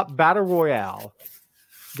over-the-top battle royale.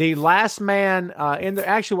 The last man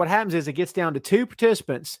actually what happens is it gets down to 2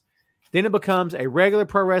 participants. Then it becomes a regular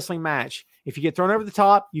pro wrestling match. If you get thrown over the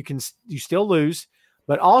top, you still lose,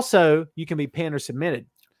 but also you can be pinned or submitted.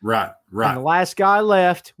 Right. And the last guy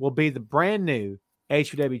left will be the brand new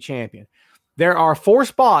HVW champion. There are 4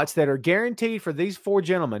 spots that are guaranteed for these 4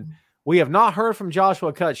 gentlemen. We have not heard from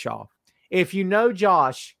Joshua Cutshaw. If you know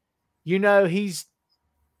Josh, you know he's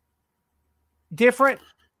different.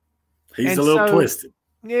 He's a little twisted.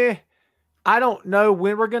 Yeah. I don't know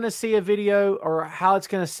when we're going to see a video or how it's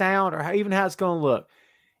going to sound or even how it's going to look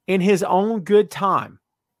in his own good time.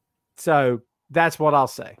 So that's what I'll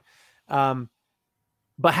say.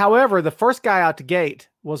 But however, the first guy out the gate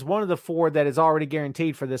was one of the 4 that is already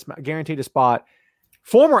guaranteed a spot.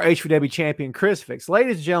 Former HVW champion Crucifix.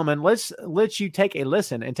 Ladies and gentlemen, let's let you take a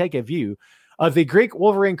listen and take a view of the Greek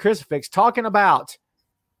Wolverine Crucifix talking about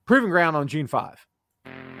Proving Ground on June 5.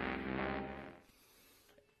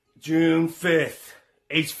 June 5th,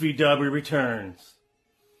 HVW returns.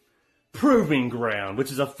 Proving Ground,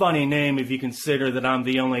 which is a funny name if you consider that I'm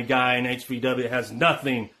the only guy in HVW that has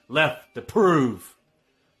nothing left to prove.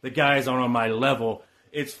 The guys aren't on my level.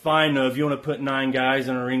 It's fine, though, if you want to put 9 guys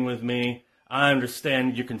in a ring with me. I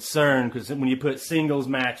understand your concern, because when you put singles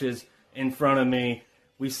matches in front of me,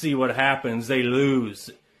 we see what happens. They lose.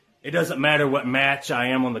 It doesn't matter what match I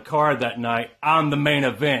am on the card that night. I'm the main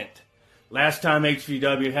event. Last time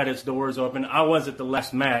HVW had its doors open, I wasn't the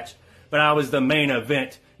last match, but I was the main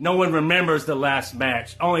event. No one remembers the last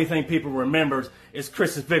match. Only thing people remembers is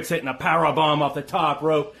Crucifix hitting a powerbomb off the top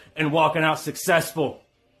rope and walking out successful.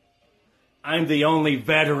 I'm the only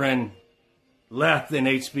veteran left in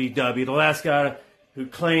HVW. The last guy who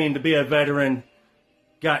claimed to be a veteran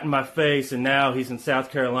got in my face, and now he's in South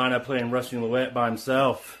Carolina playing Russian roulette by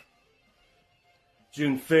himself.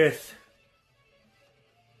 June 5th.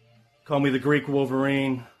 Call me the Greek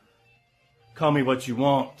Wolverine. Call me what you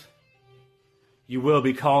want. You will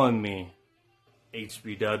be calling me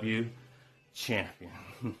HVW champion.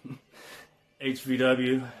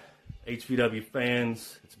 HVW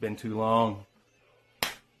fans, it's been too long.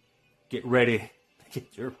 Get ready to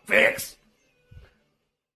get your fix.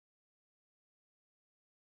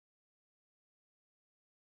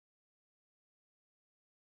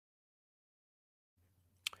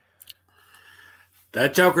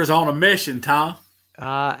 That Joker's on a mission, Tom.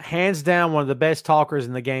 Hands down, one of the best talkers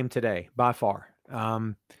in the game today, by far.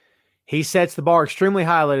 He sets the bar extremely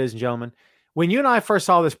high, ladies and gentlemen. When you and I first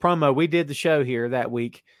saw this promo, we did the show here that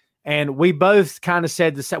week, and we both kind of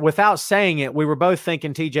said this without saying it. We were both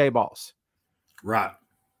thinking TJ Boss, Right.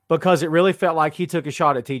 because it really felt like he took a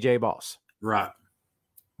shot at TJ Boss Right.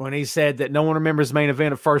 when he said that no one remembers the main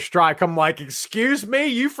event of First Strike. I'm like, excuse me,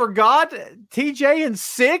 you forgot TJ in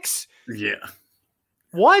 6? Yeah.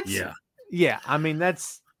 What? Yeah. Yeah. I mean,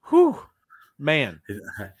 that's man.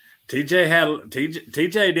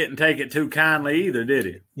 TJ didn't take it too kindly either, did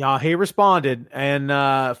he? Yeah, he responded.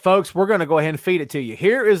 And folks, we're going to go ahead and feed it to you.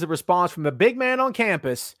 Here is the response from the big man on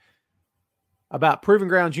campus about Proving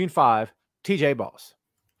Ground June 5, TJ Boss.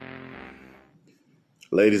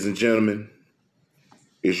 Ladies and gentlemen,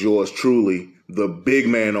 it's yours truly, the big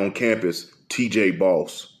man on campus, TJ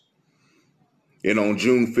Boss. And on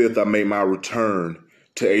June 5th, I made my return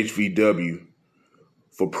to HVW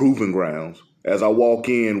for Proving Grounds as I walk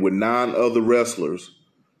in with 9 other wrestlers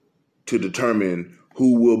to determine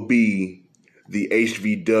who will be the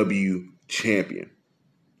HVW champion.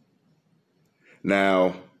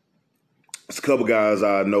 Now, there's a couple guys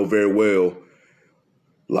I know very well,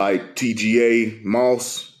 like TGA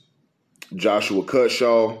Moss, Joshua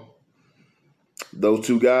Cutshaw. Those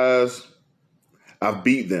 2 guys, I've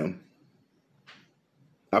beat them.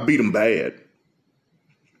 I beat them bad.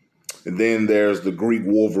 And then there's the Greek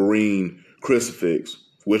Wolverine Crucifix,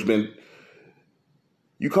 which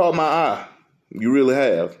you caught my eye. You really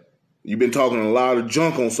have. You've been talking a lot of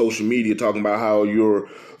junk on social media, talking about how you're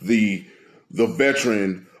the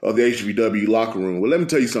veteran of the HVW locker room. Well, let me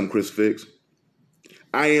tell you something, Crucifix.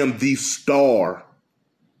 I am the star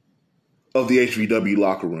of the HVW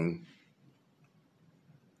locker room.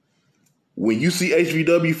 When you see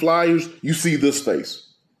HVW flyers, you see this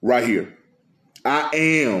face right here. I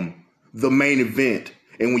am the main event.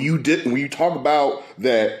 And when you talk about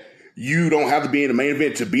that you don't have to be in the main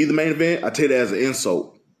event to be the main event, I take that as an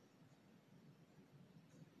insult.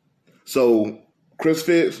 So,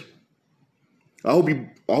 Crucifix, I hope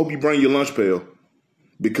you bring your lunch pail,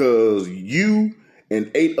 because you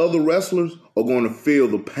and 8 other wrestlers are going to feel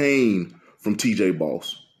the pain from TJ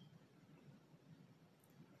Boss.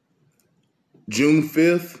 June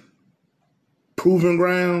 5th, Proving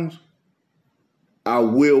Grounds, I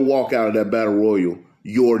will walk out of that Battle Royal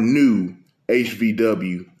your new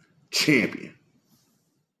HVW champion.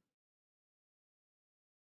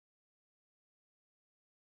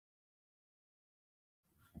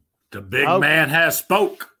 The big man has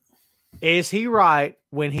spoke. Is he right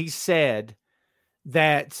when he said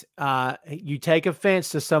that you take offense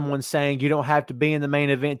to someone saying you don't have to be in the main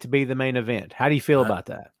event to be the main event? How do you feel about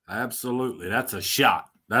that? Absolutely. That's a shot.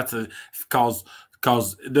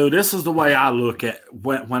 Because dude, this is the way I look at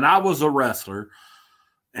when I was a wrestler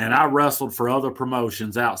and I wrestled for other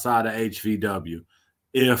promotions outside of HVW.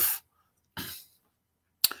 If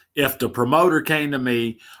the promoter came to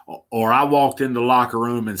me or I walked in the locker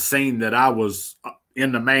room and seen that I was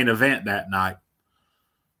in the main event that night,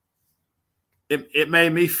 it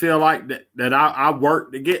made me feel like that I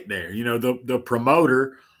worked to get there. You know, the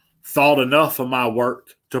promoter thought enough of my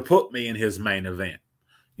work to put me in his main event.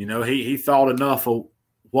 You know, he thought enough of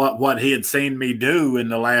what he had seen me do in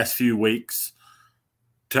the last few weeks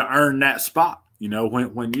to earn that spot. You know,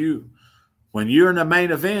 when when you're in the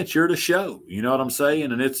main event, you're the show. You know what I'm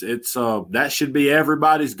saying? And it's that should be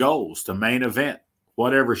everybody's goals, to main event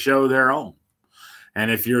whatever show they're on. And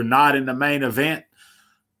if you're not in the main event,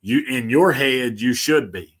 you in your head you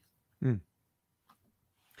should be.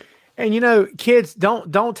 And, you know, kids,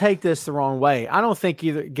 don't take this the wrong way. I don't think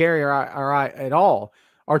either Gary or I at all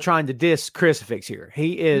are trying to diss Crucifix here.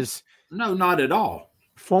 He is – No, not at all.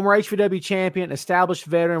 Former HVW champion, established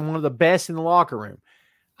veteran, one of the best in the locker room.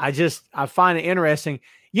 I find it interesting.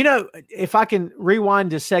 You know, if I can rewind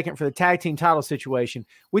just a second for the tag team title situation,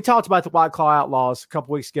 we talked about the White Claw Outlaws a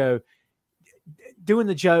couple weeks ago, doing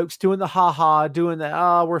the jokes, doing the ha-ha, doing the,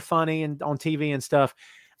 oh, we're funny and on TV and stuff.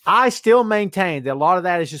 I still maintain that a lot of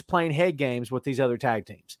that is just playing head games with these other tag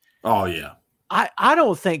teams. Oh, yeah. I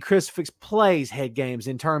don't think Crucifix plays head games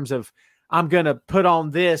in terms of I'm going to put on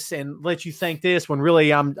this and let you think this when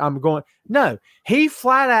really I'm going. No, he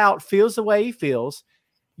flat out feels the way he feels.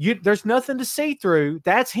 There's nothing to see through.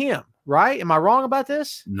 That's him, right? Am I wrong about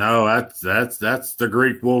this? No, that's the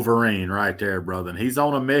Greek Wolverine right there, brother. And he's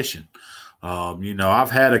on a mission. You know, I've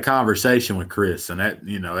had a conversation with Chris, and that,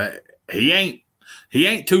 you know, that he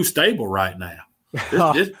ain't too stable right now.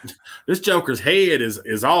 This Joker's head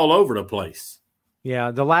is all over the place.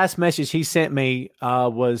 Yeah, the last message he sent me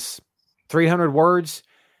was 300 words,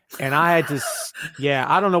 and I had to. Yeah,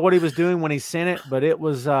 I don't know what he was doing when he sent it, but it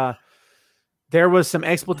was. There was some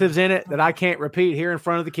expletives in it that I can't repeat here in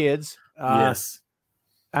front of the kids. Yes.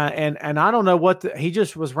 And I don't know what he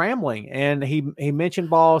just was rambling, and he mentioned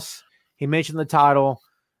Boss, he mentioned the title,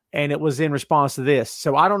 and it was in response to this.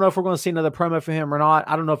 So I don't know if we're going to see another promo for him or not.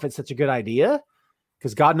 I don't know if it's such a good idea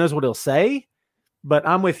because God knows what he'll say, but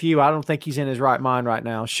I'm with you. I don't think he's in his right mind right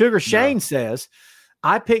now. Sugar Shane says,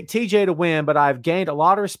 I picked TJ to win, but I've gained a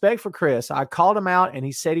lot of respect for Chris. I called him out and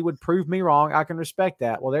he said he would prove me wrong. I can respect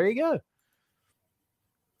that. Well, there you go.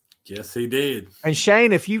 Yes, he did. And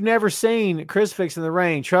Shane, if you've never seen Crucifix in the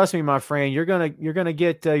ring, trust me, my friend, you're gonna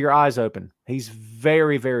get your eyes open. He's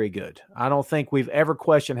very, very good. I don't think we've ever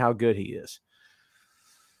questioned how good he is.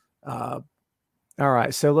 All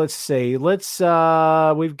right, so let's see.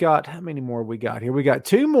 We've got how many more we got here? We got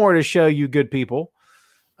 2 more to show you, good people,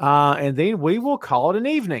 and then we will call it an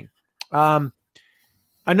evening.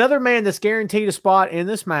 Another man that's guaranteed a spot in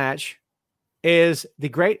this match is the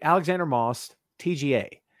great Alexander Moss,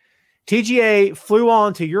 TGA. TGA flew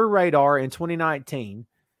onto your radar in 2019,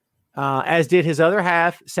 as did his other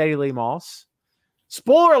half, Sadie Lee Moss.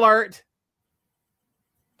 Spoiler alert: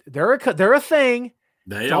 they're a thing.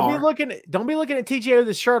 Don't be looking at TGA with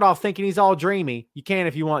his shirt off, thinking he's all dreamy. You can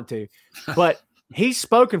if you want to, but he's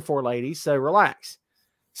spoken for, ladies. So relax.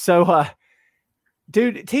 So,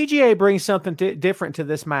 dude, TGA brings something different to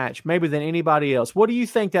this match, maybe than anybody else. What do you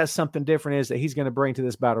think that something different is that he's going to bring to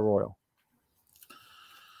this battle royal?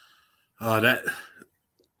 That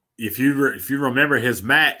if you remember his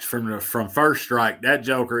match from First Strike, that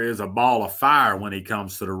Joker is a ball of fire when he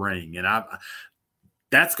comes to the ring, and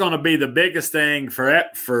that's going to be the biggest thing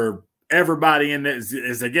for everybody in this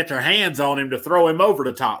is to get their hands on him to throw him over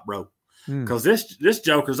the top rope, because this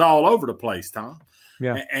Joker's all over the place, Tom.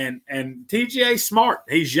 Yeah, and TGA's smart.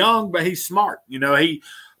 He's young, but he's smart. You know, he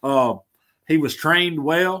was trained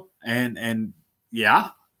well, and yeah,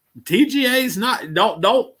 TGA's not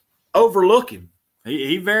don't overlook him.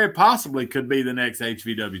 He very possibly could be the next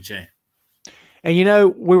HVW champ. And, you know,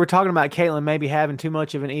 we were talking about Caitlyn maybe having too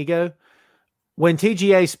much of an ego. When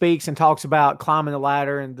TGA speaks and talks about climbing the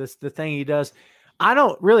ladder and the thing he does, I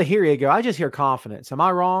don't really hear ego. I just hear confidence. Am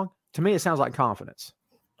I wrong? To me, it sounds like confidence.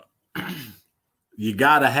 You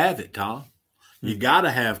got to have it, Tom. You got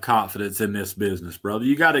to have confidence in this business, brother.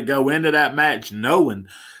 You got to go into that match knowing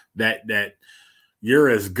that you're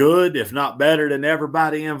as good, if not better, than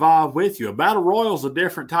everybody involved with you. A battle royal is a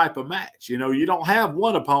different type of match. You know, you don't have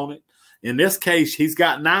one opponent. In this case, he's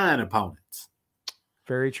got 9 opponents.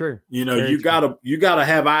 Very true. You know, you gotta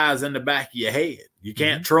have eyes in the back of your head. You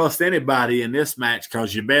can't trust anybody in this match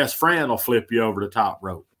because your best friend will flip you over the top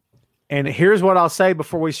rope. And here's what I'll say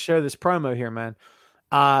before we show this promo here, man.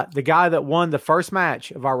 The guy that won the first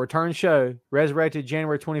match of our return show, resurrected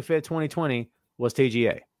January 25th, 2020, was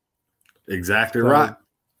TGA. Exactly right.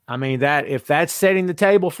 I mean, that if that's setting the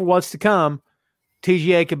table for what's to come,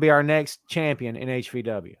 TGA could be our next champion in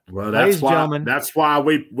HVW. Well, that's why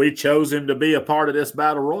we chose him to be a part of this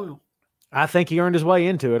battle royal. I think he earned his way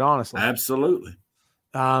into it, honestly. Absolutely.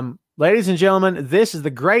 Ladies and gentlemen, this is the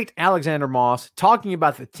great Alexander Moss talking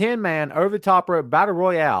about the 10-man over the top rope battle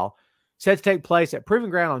royale set to take place at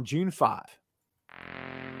Proving Ground on June 5.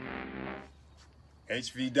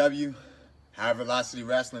 HVW, High Velocity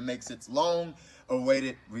Wrestling makes its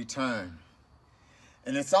long-awaited return.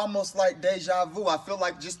 And it's almost like deja vu. I feel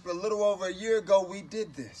like just a little over a year ago, we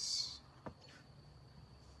did this.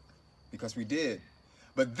 Because we did.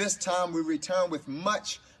 But this time we return with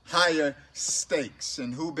much higher stakes.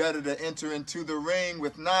 And who better to enter into the ring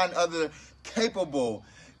with none other capable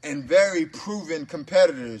and very proven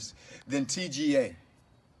competitors than TGA.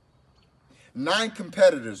 9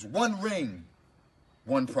 competitors, 1 ring,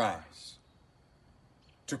 1 prize.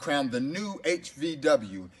 To crown the new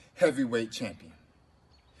HVW heavyweight champion.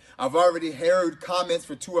 I've already heard comments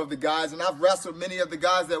for 2 of the guys, and I've wrestled many of the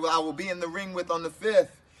guys that I will be in the ring with on the 5th.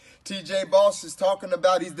 TJ Boss is talking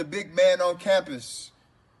about he's the big man on campus.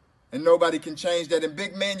 And nobody can change that. And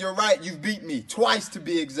big man, you're right. You've beat me. Twice to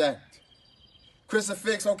be exact.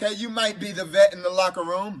 Crucifix, okay, you might be the vet in the locker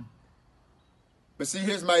room. But see,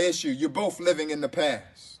 here's my issue. You're both living in the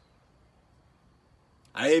past.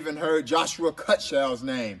 I even heard Joshua Cutshaw's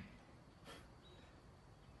name.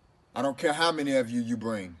 I don't care how many of you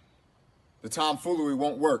bring. The tomfoolery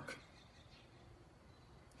won't work.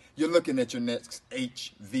 You're looking at your next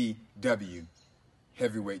HVW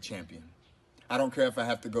heavyweight champion. I don't care if I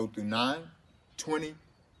have to go through 9, 20,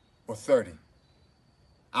 or 30.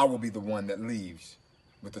 I will be the one that leaves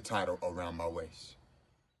with the title around my waist.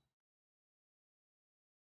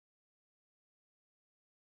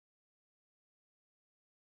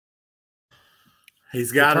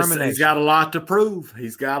 He's got a lot to prove.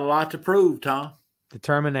 He's got a lot to prove, Tom.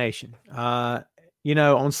 Determination. You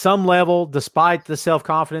know, on some level, despite the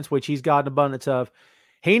self-confidence, which he's got an abundance of,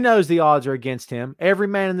 he knows the odds are against him. Every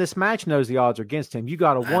man in this match knows the odds are against him. You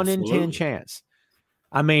got a 1 in 10 chance.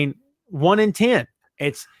 I mean, 1 in 10.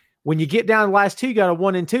 It's when you get down to the last 2, you got a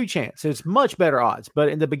 1 in 2 chance. It's much better odds. But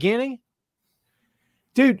in the beginning,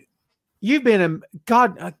 dude, you've been in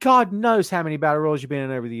God knows how many battle royals you've been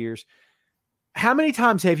in over the years. How many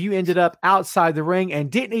times have you ended up outside the ring and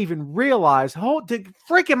didn't even realize,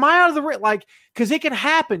 freaking am I out of the ring? Like, because it can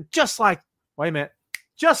happen just like, wait a minute,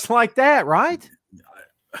 just like that, right?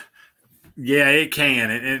 Yeah, it can.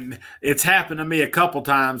 And it's happened to me a couple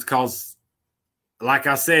times because, like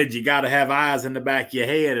I said, you got to have eyes in the back of your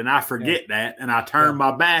head, and I forget that, and I turn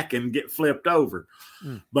my back and get flipped over.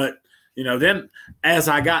 But, you know, then as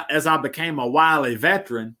I became a wily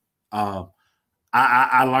veteran,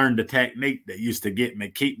 I learned the technique that used to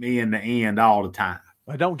keep me in the end all the time.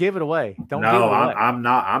 Well, don't give it away. I'm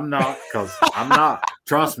not because I'm not.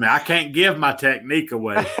 Trust me, I can't give my technique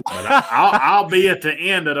away. But I'll be at the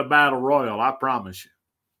end of the battle royal. I promise you.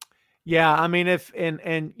 Yeah, I mean,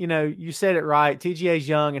 and you know, you said it right. TGA's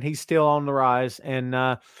young and he's still on the rise,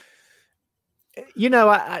 and you know,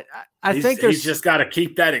 I think he's just got to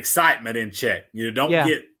keep that excitement in check. You know,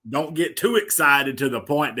 don't get too excited to the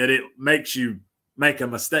point that it makes you make a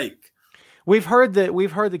mistake. We've heard the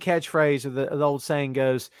catchphrase, or the old saying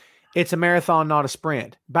goes, "It's a marathon, not a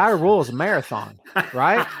sprint." Battle Royal is a marathon,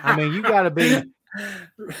 right? I mean, you got to be.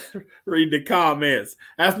 Read the comments.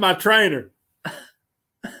 That's my trainer.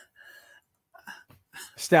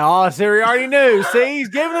 Oh, so he already knew. See, he's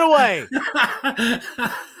giving it away.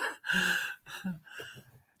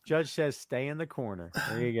 Judge says, "Stay in the corner."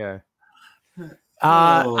 There you go.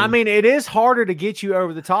 I mean, it is harder to get you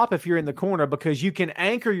over the top if you're in the corner because you can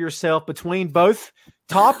anchor yourself between both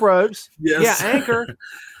top ropes. Yes. Yeah, anchor.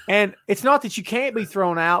 And it's not that you can't be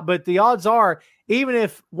thrown out, but the odds are, even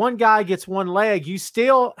if one guy gets one leg, you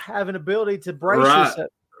still have an ability to brace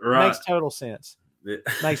yourself. Right. Makes total sense.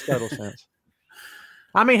 Makes total sense.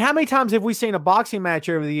 I mean, how many times have we seen a boxing match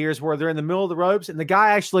over the years where they're in the middle of the ropes and the guy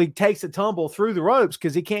actually takes a tumble through the ropes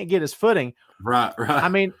because he can't get his footing? Right. I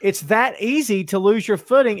mean, it's that easy to lose your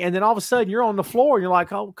footing, and then all of a sudden you're on the floor and you're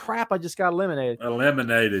like, oh, crap, I just got eliminated.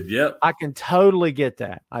 Yep. I can totally get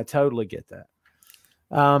that. I totally get that.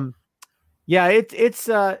 Yeah, it's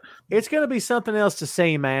going to be something else to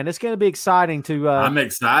see, man. It's going to be exciting to I'm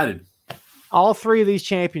excited. All 3 of these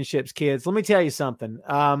championships, kids. Let me tell you something.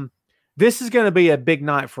 This is going to be a big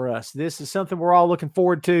night for us. This is something we're all looking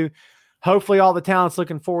forward to. Hopefully all the talent's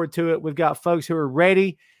looking forward to it. We've got folks who are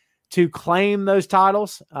ready to claim those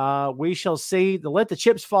titles. We shall see. Let the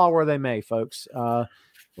chips fall where they may, folks.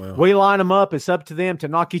 We line them up. It's up to them to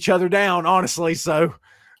knock each other down, honestly. So,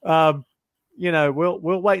 you know,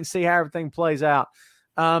 we'll wait and see how everything plays out.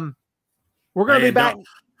 We're going to be back.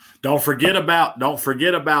 Don't forget about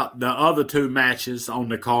the other 2 matches on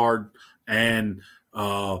the card. And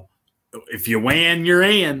if you win, you're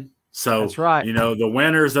in. So that's right. You know, the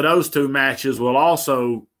winners of those 2 matches will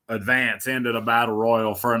also advance into the battle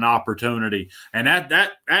royal for an opportunity, and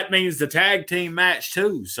that means the tag team match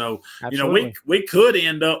too. So absolutely. You know, we could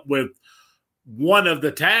end up with one of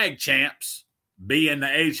the tag champs being the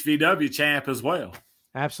HVW champ as well.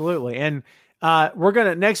 Absolutely, and We're going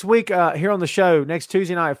to next week here on the show, next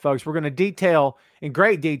Tuesday night, folks, we're going to detail in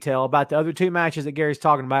great detail about the other 2 matches that Gary's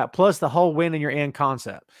talking about, plus the whole win and your end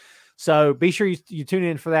concept. So be sure you tune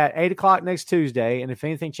in for that 8 o'clock next Tuesday. And if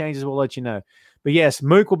anything changes, we'll let you know. But yes,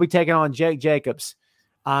 Mook will be taking on Jake Jacobs,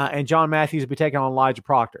 and John Matthews will be taking on Elijah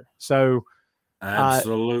Proctor. So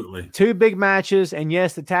absolutely 2 big matches. And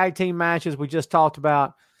yes, the tag team matches we just talked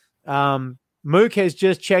about. Mook has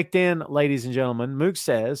just checked in, ladies and gentlemen. Mook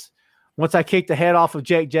says, once I kick the head off of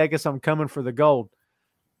Jake Jacobs, I'm coming for the gold.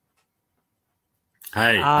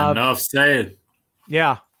 Hey, enough said.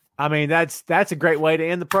 Yeah. I mean, that's a great way to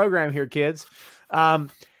end the program here, kids.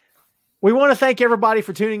 We want to thank everybody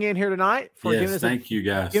for tuning in here tonight. For thank you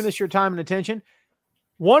guys. Giving us your time and attention.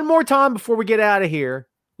 One more time before we get out of here,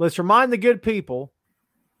 let's remind the good people.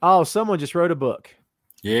 Oh, someone just wrote a book.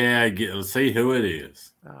 Yeah, let's see who it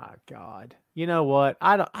is. Oh, God. You know what?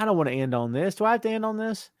 I don't want to end on this. Do I have to end on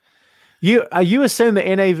this? You assume the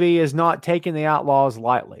NAV is not taking the Outlaws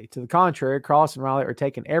lightly. To the contrary, Cross and Riley are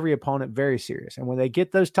taking every opponent very serious. And when they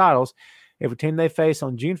get those titles, every team they face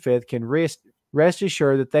on June 5th can rest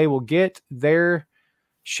assured that they will get their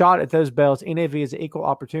shot at those belts. NAV is equal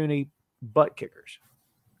opportunity butt kickers.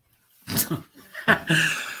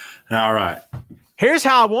 All right. Here's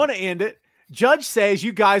how I want to end it. Judge says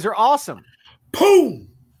you guys are awesome. Boom!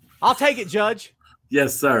 I'll take it, Judge.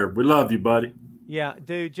 Yes, sir. We love you, buddy. Yeah,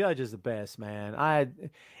 dude, Judge is the best, man.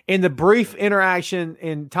 In the brief interaction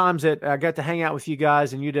in times that I got to hang out with you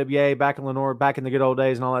guys in UWA, back in Lenore, back in the good old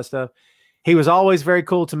days and all that stuff, he was always very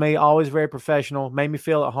cool to me, always very professional, made me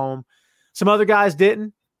feel at home. Some other guys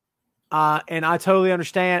didn't, and I totally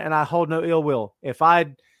understand, and I hold no ill will. If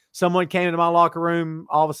someone came into my locker room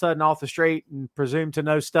all of a sudden off the street and presumed to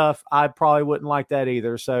know stuff, I probably wouldn't like that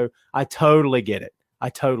either. So I totally get it.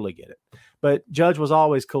 But Judge was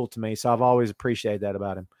always cool to me, so I've always appreciated that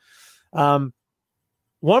about him.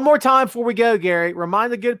 One more time before we go, Gary,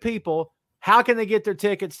 remind the good people, how can they get their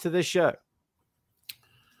tickets to this show?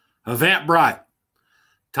 Eventbrite.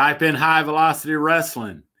 Type in High Velocity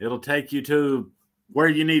Wrestling. It'll take you to where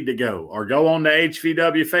you need to go. Or go on the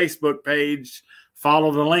HVW Facebook page,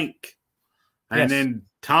 follow the link. And then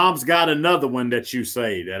Tom's got another one that you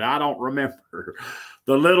say that I don't remember.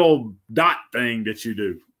 The little dot thing that you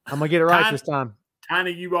do. I'm going to get it right this time.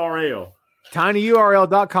 Tiny URL.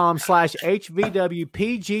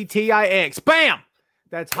 tinyurl.com/HVWPGTIX. Bam!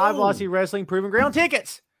 That's High Velocity Wrestling Proving Ground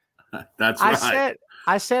tickets. That's right.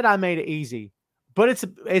 I said I made it easy, but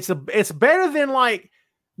it's better than like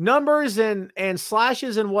numbers and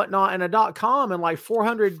slashes and whatnot and a .com and like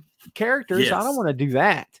 400 characters. Yes. I don't want to do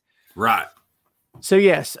that. Right. So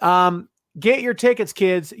yes, get your tickets,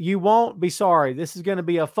 kids. You won't be sorry. This is going to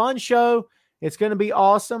be a fun show. It's going to be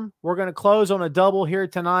awesome. We're going to close on a double here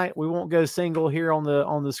tonight. We won't go single here on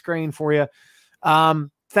the screen for you.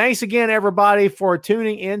 Thanks again, everybody, for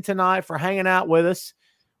tuning in tonight, for hanging out with us.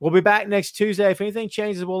 We'll be back next Tuesday. If anything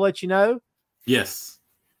changes, we'll let you know. Yes.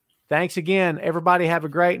 Thanks again. Everybody have a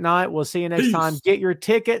great night. We'll see you next time. Get your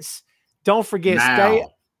tickets. Don't forget,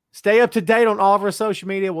 stay up to date on all of our social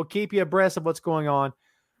media. We'll keep you abreast of what's going on.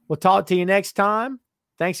 We'll talk to you next time.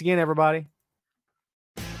 Thanks again, everybody.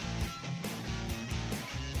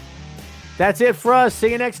 That's it for us. See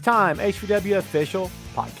you next time. HVW Official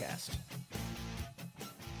Podcast.